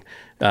frustrating.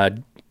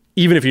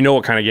 Even if you know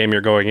what kind of game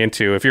you're going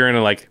into, if you're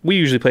in we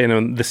usually play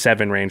in the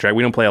 7 range, right?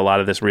 We don't play a lot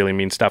of this really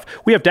mean stuff.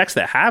 We have decks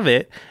that have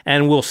it,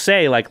 and we'll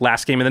say,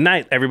 last game of the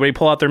night, everybody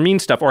pull out their mean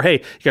stuff. Or, hey,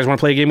 you guys want to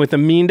play a game with the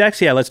mean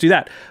decks? Yeah, let's do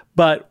that.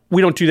 But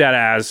we don't do that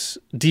as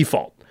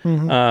default.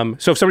 Mm-hmm.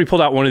 So if somebody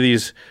pulled out one of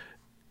these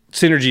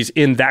synergies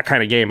in that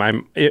kind of game,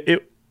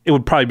 it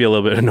would probably be a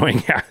little bit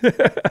annoying. Yeah.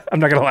 I'm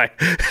not going to lie.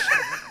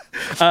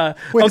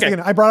 Wait a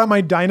second. I brought out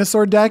my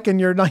dinosaur deck and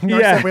you're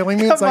wheeling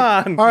me. It's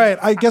on. All right,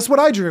 I guess what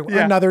I drew?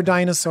 Yeah. Another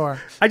dinosaur.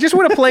 I just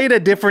want to play a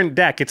different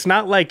deck. It's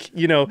not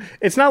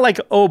it's not like,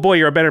 oh boy,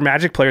 you're a better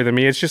Magic player than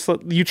me. It's just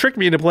you tricked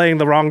me into playing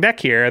the wrong deck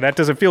here. That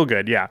doesn't feel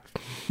good. Yeah.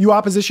 You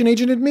opposition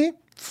agented me?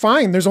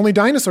 Fine. There's only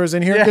dinosaurs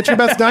in here. Yeah. Get your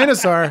best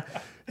dinosaur.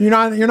 You're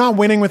not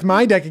winning with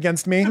my deck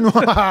against me.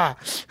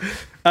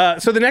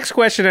 So the next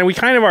question, and we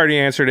kind of already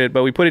answered it,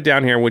 but we put it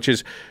down here, which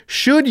is,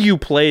 should you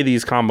play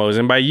these combos?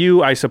 And by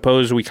you, I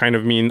suppose we kind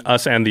of mean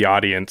us and the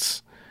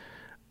audience.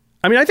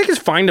 I mean, I think it's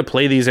fine to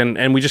play these,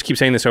 and we just keep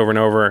saying this over and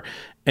over.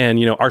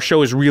 And, our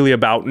show is really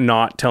about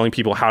not telling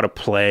people how to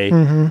play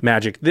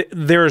Magic.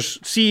 There's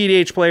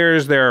CEDH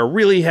players, there are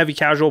really heavy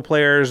casual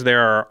players,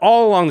 there are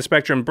all along the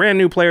spectrum, brand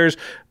new players,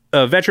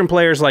 veteran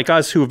players like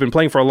us who have been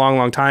playing for a long,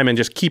 long time and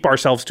just keep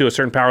ourselves to a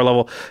certain power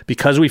level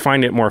because we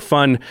find it more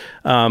fun.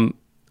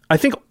 I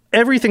think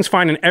everything's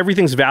fine and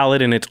everything's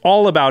valid, and it's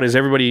all about is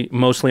everybody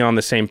mostly on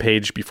the same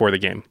page before the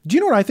game. Do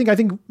you know what I think? I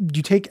think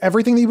you take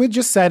everything that you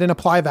just said and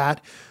apply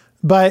that,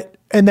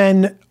 and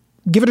then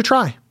give it a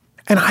try.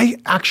 And I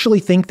actually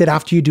think that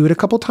after you do it a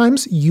couple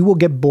times, you will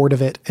get bored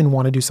of it and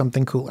want to do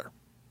something cooler.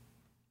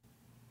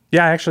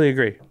 Yeah, I actually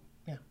agree.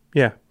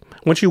 Yeah.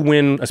 Once you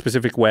win a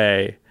specific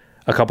way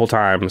a couple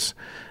times,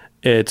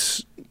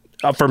 it's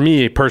for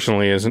me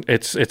personally,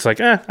 it's like,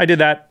 I did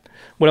that.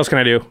 What else can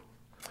I do?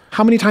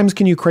 How many times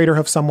can you crater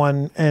hoof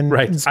someone and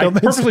right? I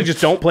purposely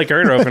just don't play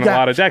crater hoof in a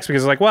lot of decks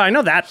because it's like, well, I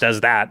know that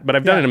does that, but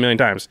I've done it a million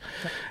times.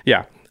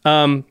 Yeah.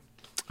 All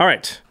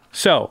right.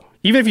 So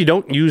even if you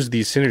don't use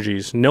these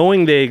synergies,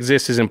 knowing they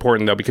exist is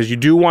important though, because you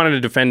do want to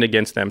defend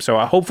against them. So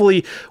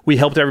hopefully we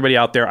helped everybody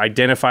out there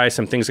identify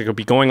some things that could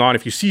be going on.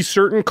 If you see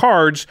certain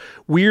cards,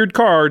 weird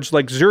cards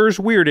like Zur's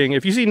weirding,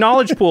 if you see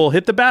Knowledge Pool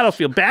hit the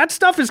battlefield, bad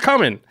stuff is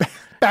coming.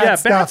 Bad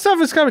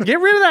stuff is coming. Get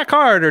rid of that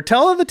card or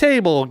tell the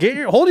table.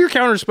 Hold your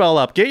counterspell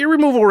up. Get your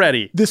removal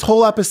ready. This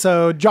whole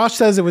episode, Josh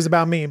says it was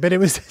about me, but it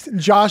was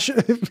Josh.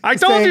 I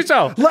told you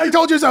so. I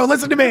told you so.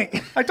 Listen to me.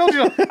 I told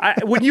you so.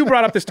 When you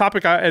brought up this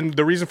topic and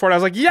the reason for it, I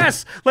was like,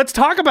 yes, let's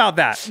talk about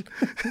that.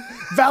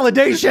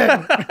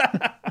 Validation.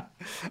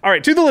 All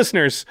right, to the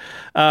listeners.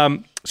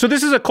 So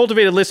this is a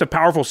cultivated list of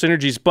powerful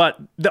synergies, but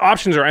the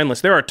options are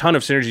endless. There are a ton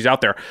of synergies out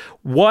there.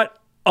 What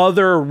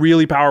other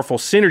really powerful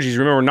synergies,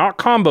 remember, not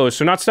combos,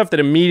 so not stuff that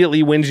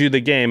immediately wins you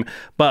the game,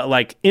 but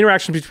like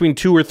interactions between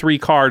 2 or 3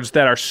 cards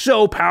that are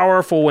so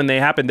powerful when they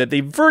happen that they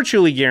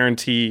virtually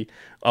guarantee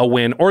a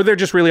win, or they're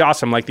just really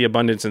awesome, like the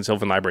Abundance and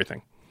Sylvan Library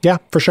thing. Yeah,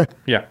 for sure.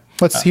 Yeah.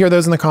 Let's hear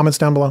those in the comments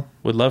down below.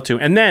 Would love to.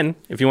 And then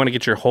if you want to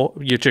get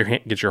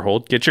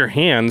your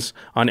hands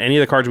on any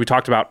of the cards we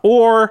talked about,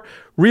 or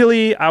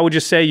really, I would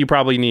just say you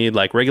probably need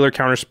like regular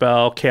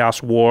Counterspell,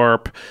 Chaos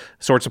Warp,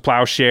 Swords of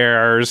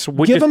Plowshares.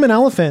 Give them an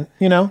elephant,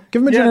 Give them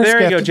a generous gift.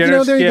 There you go,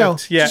 generous there you go.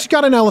 gift. Yeah. Just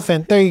got an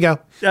elephant. There you go.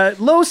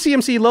 Low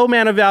CMC, low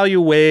mana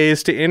value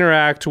ways to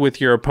interact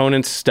with your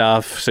opponent's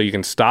stuff so you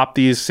can stop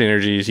these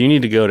synergies. You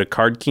need to go to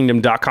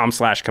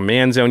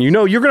cardkingdom.com/command zone. You're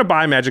going to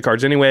buy Magic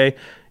cards anyway.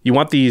 You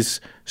want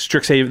these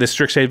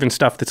Strixhaven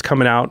stuff that's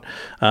coming out.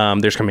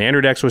 There's Commander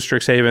decks with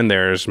Strixhaven.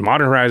 There's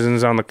Modern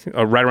Horizons on the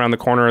right around the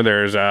corner.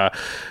 There's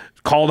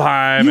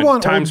Kaldheim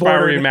and Time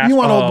Spiral Remastered. You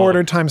want old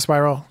bordered Time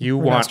Spiral. You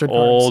want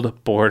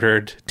old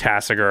bordered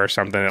Tasigur or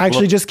something.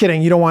 Actually, just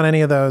kidding. You don't want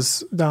any of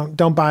those.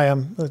 Don't buy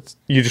them.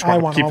 You just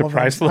want to keep the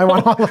price low. I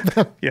want all of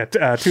them. Yeah,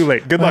 too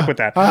late. Good luck with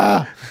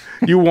that.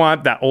 You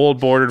want that old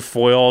bordered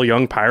foil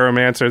Young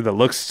Pyromancer that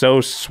looks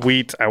so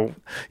sweet. I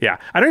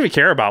don't even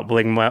care about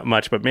bling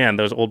much, but man,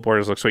 those old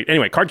borders look sweet.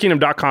 Anyway,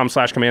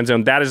 cardkingdom.com/command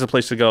zone. That is the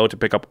place to go to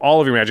pick up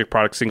all of your Magic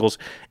products, singles,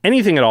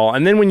 anything at all.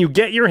 And then when you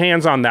get your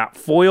hands on that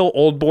foil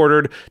old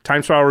bordered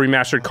Time Spiral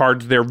Remastered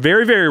cards, they're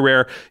very, very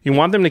rare. You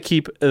want them to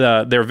keep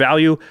their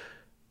value.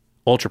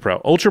 Ultra Pro.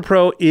 Ultra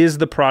Pro is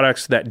the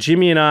products that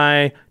Jimmy and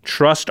I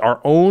trust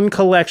our own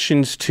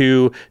collections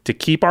to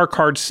keep our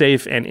cards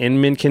safe and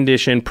in mint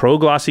condition. Pro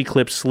glossy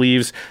clip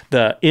sleeves,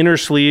 the inner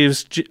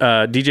sleeves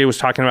DJ was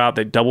talking about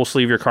that double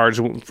sleeve your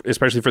cards,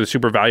 especially for the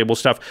super valuable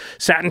stuff.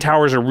 Satin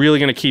towers are really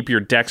going to keep your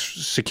decks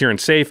secure and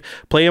safe.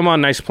 Play them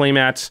on nice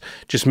playmats.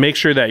 Just make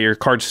sure that your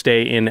cards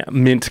stay in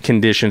mint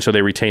condition so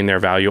they retain their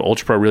value.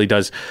 Ultra Pro really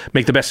does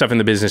make the best stuff in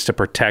the business to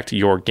protect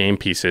your game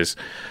pieces.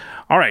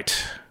 All right.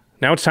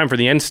 Now it's time for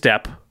the end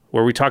step,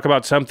 where we talk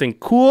about something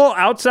cool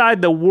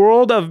outside the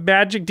world of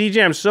Magic.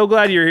 DJ, I'm so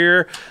glad you're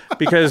here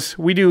because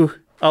we do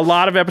a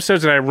lot of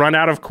episodes and I run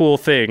out of cool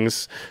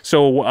things.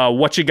 So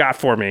what you got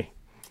for me?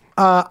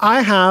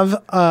 I have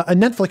a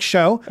Netflix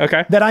show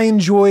that I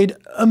enjoyed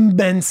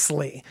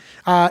immensely.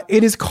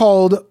 It is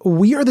called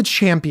We Are the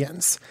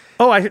Champions.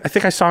 Oh, I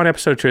think I saw an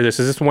episode to this.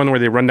 Is this the one where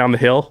they run down the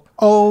hill?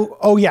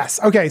 Oh, yes.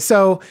 Okay,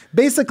 so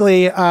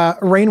basically,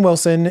 Rainn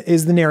Wilson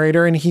is the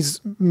narrator, and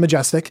he's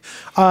majestic.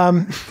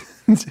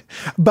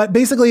 But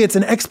basically, it's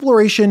an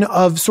exploration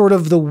of sort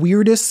of the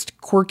weirdest,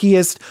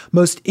 quirkiest,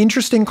 most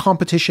interesting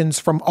competitions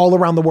from all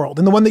around the world.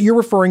 And the one that you're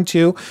referring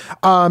to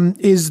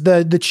is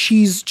the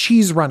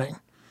cheese running.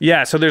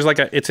 Yeah, so there's like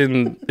it's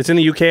in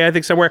the UK, I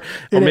think, somewhere.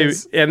 Or maybe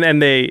is.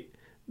 And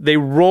they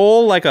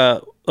roll like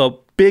a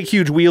big,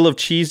 huge wheel of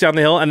cheese down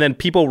the hill, and then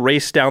people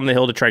race down the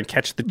hill to try and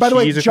catch the cheese. By the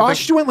way, or Josh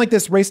something. went like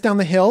this, race down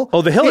the hill.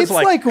 Oh, the hill is is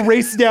like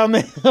race down the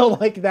hill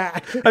like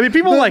that. I mean,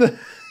 people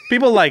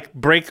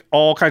break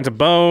all kinds of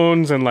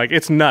bones, and like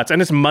it's nuts,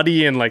 and it's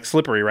muddy and like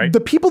slippery, right?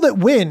 The people that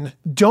win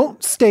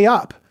don't stay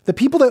up. The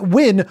people that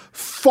win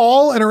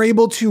fall and are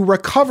able to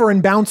recover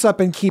and bounce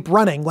up and keep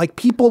running. Like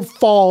people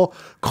fall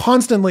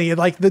constantly.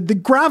 Like the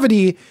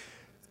gravity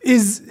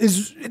is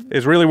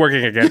really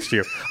working against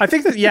you. I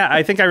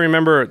think I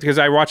remember because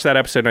I watched that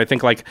episode and I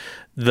think like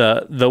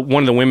the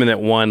one of the women that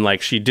won,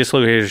 like she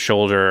dislocated her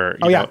shoulder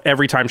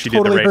every time she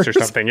did the race or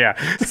something.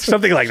 Yeah.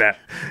 Something like that.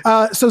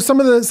 So some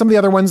of the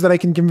other ones that I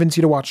can convince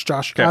you to watch,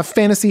 Josh. Okay.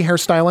 Fantasy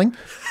hairstyling.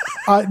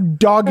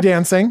 Dog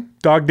dancing.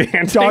 Dog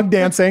dancing. Dog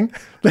dancing.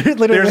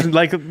 Literally. There's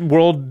like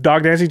world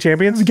dog dancing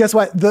champions. Guess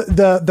what?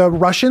 The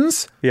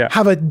Russians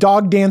have a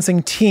dog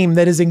dancing team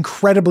that is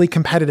incredibly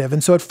competitive,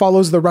 and so it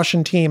follows the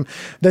Russian team.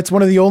 That's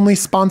one of the only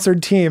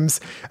sponsored teams,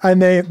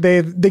 and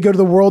they go to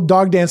the world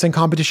dog dancing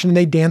competition and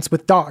they dance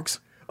with dogs.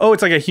 Oh,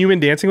 it's like a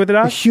human dancing with a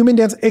dog. Human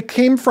dance. It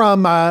came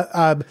from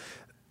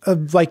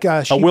like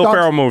a Will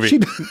Ferrell movie.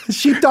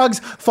 Sheepdogs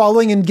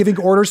following and giving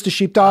orders to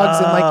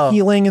sheepdogs and like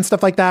healing and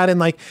stuff like that, and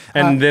like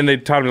then they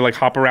taught them to like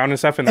hop around and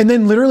stuff, and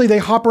then literally they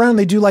hop around and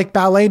they do like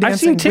ballet dancing.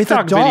 I've seen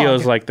TikTok with a dog.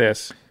 videos like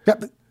this.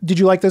 Yep. Did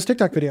you like those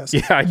TikTok videos?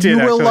 Yeah, I did.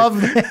 You will actually.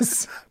 love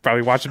this.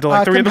 Probably watch it till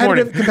like 3 in the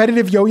morning.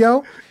 Competitive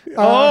yo-yo.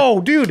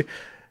 Oh, dude.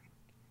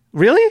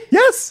 Really?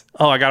 Yes.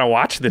 Oh, I gotta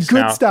watch this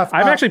Good now. stuff.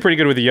 I'm actually pretty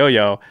good with the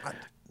yo-yo.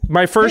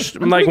 My first,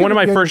 one of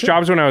my first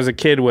jobs when I was a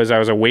kid was I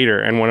was a waiter,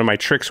 and one of my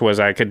tricks was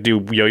I could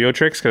do yo-yo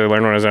tricks because I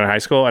learned when I was in high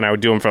school, and I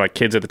would do them for like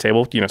kids at the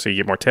table, so you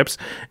get more tips.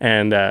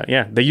 And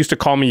they used to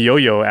call me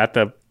yo-yo at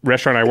the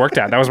restaurant I worked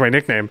at. That was my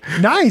nickname.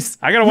 Nice.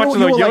 I gotta watch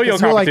the yo-yo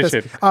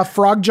competition.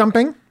 Frog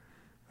jumping.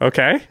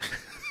 Okay.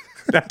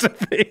 That's a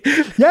thing.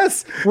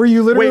 Yes, where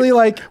you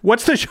literally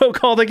what's the show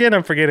called again?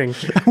 I'm forgetting.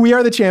 We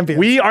Are the Champions.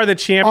 We Are the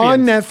Champions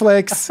on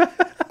Netflix.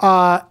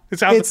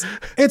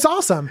 It's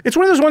awesome. It's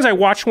one of those ones I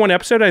watched one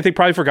episode. I think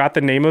probably forgot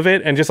the name of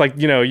it, and just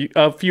like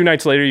a few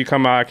nights later, you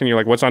come back and you're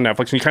like, "What's on Netflix?"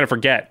 And you kind of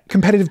forget.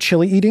 Competitive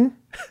chili eating.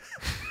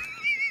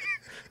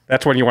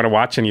 That's when you want to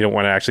watch and you don't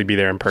want to actually be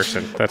there in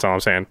person. That's all I'm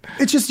saying.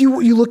 It's just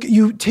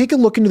you take a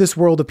look into this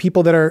world of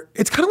people that are.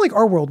 It's kind of like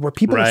our world where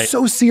people are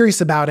so serious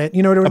about it.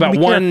 About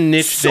one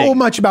niche so thing.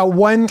 much about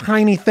one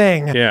tiny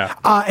thing. Yeah.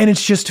 And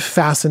it's just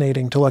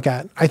fascinating to look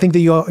at. I think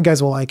that you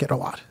guys will like it a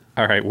lot.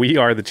 All right, We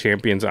Are the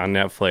Champions on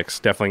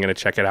Netflix. Definitely going to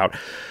check it out.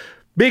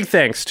 Big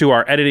thanks to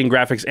our editing,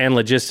 graphics, and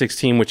logistics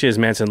team, which is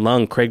Manson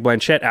Lung, Craig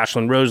Blanchett,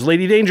 Ashlyn Rose,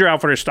 Lady Danger,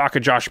 Outfitter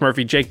Stalker, Josh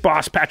Murphy, Jake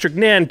Boss, Patrick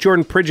Nan,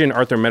 Jordan Pridgeon,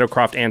 Arthur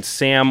Meadowcroft, and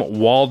Sam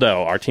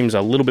Waldo. Our team's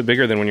a little bit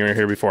bigger than when you were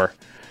here before.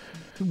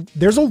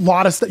 There's a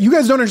lot of stuff. You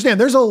guys don't understand.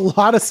 There's a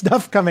lot of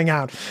stuff coming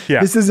out.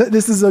 Yeah. This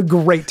is a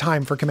great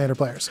time for Commander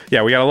players.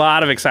 Yeah, we got a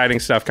lot of exciting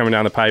stuff coming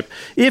down the pipe.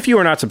 If you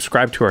are not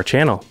subscribed to our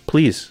channel,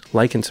 please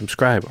like and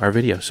subscribe our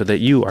videos so that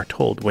you are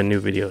told when new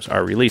videos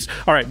are released.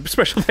 All right,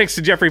 special thanks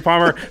to Jeffrey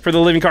Palmer for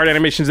the living card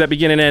animations that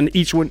begin and end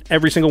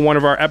every single one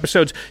of our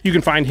episodes. You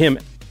can find him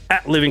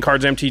at Living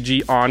Cards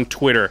MTG on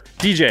Twitter.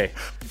 DJ.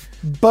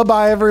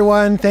 Bye-bye,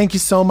 everyone. Thank you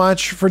so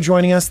much for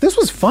joining us. This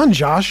was fun,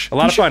 Josh. A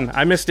lot of fun.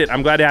 I missed it.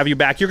 I'm glad to have you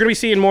back. You're going to be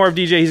seeing more of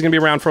DJ. He's going to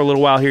be around for a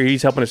little while here.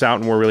 He's helping us out,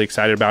 and we're really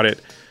excited about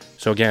it.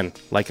 So again,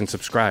 like and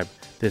subscribe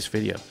this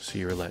video so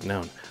you're let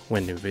known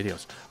when new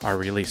videos are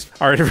released.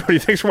 All right, everybody.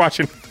 Thanks for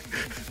watching.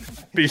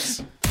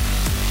 Peace.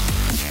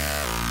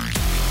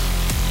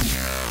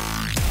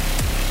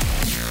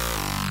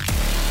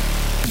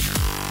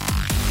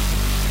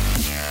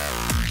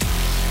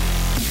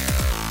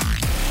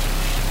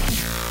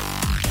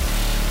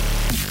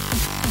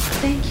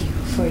 Thank you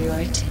for your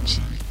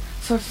attention.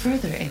 For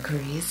further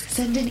inquiries,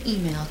 send an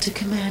email to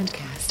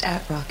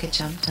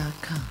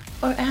commandcast@rocketjump.com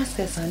or ask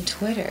us on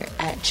Twitter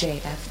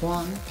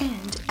 @JFWong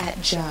and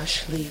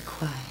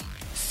 @JoshLeeQuai.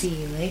 See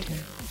you later,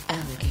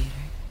 alligator.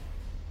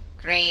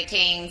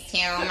 Greetings,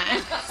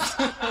 humans.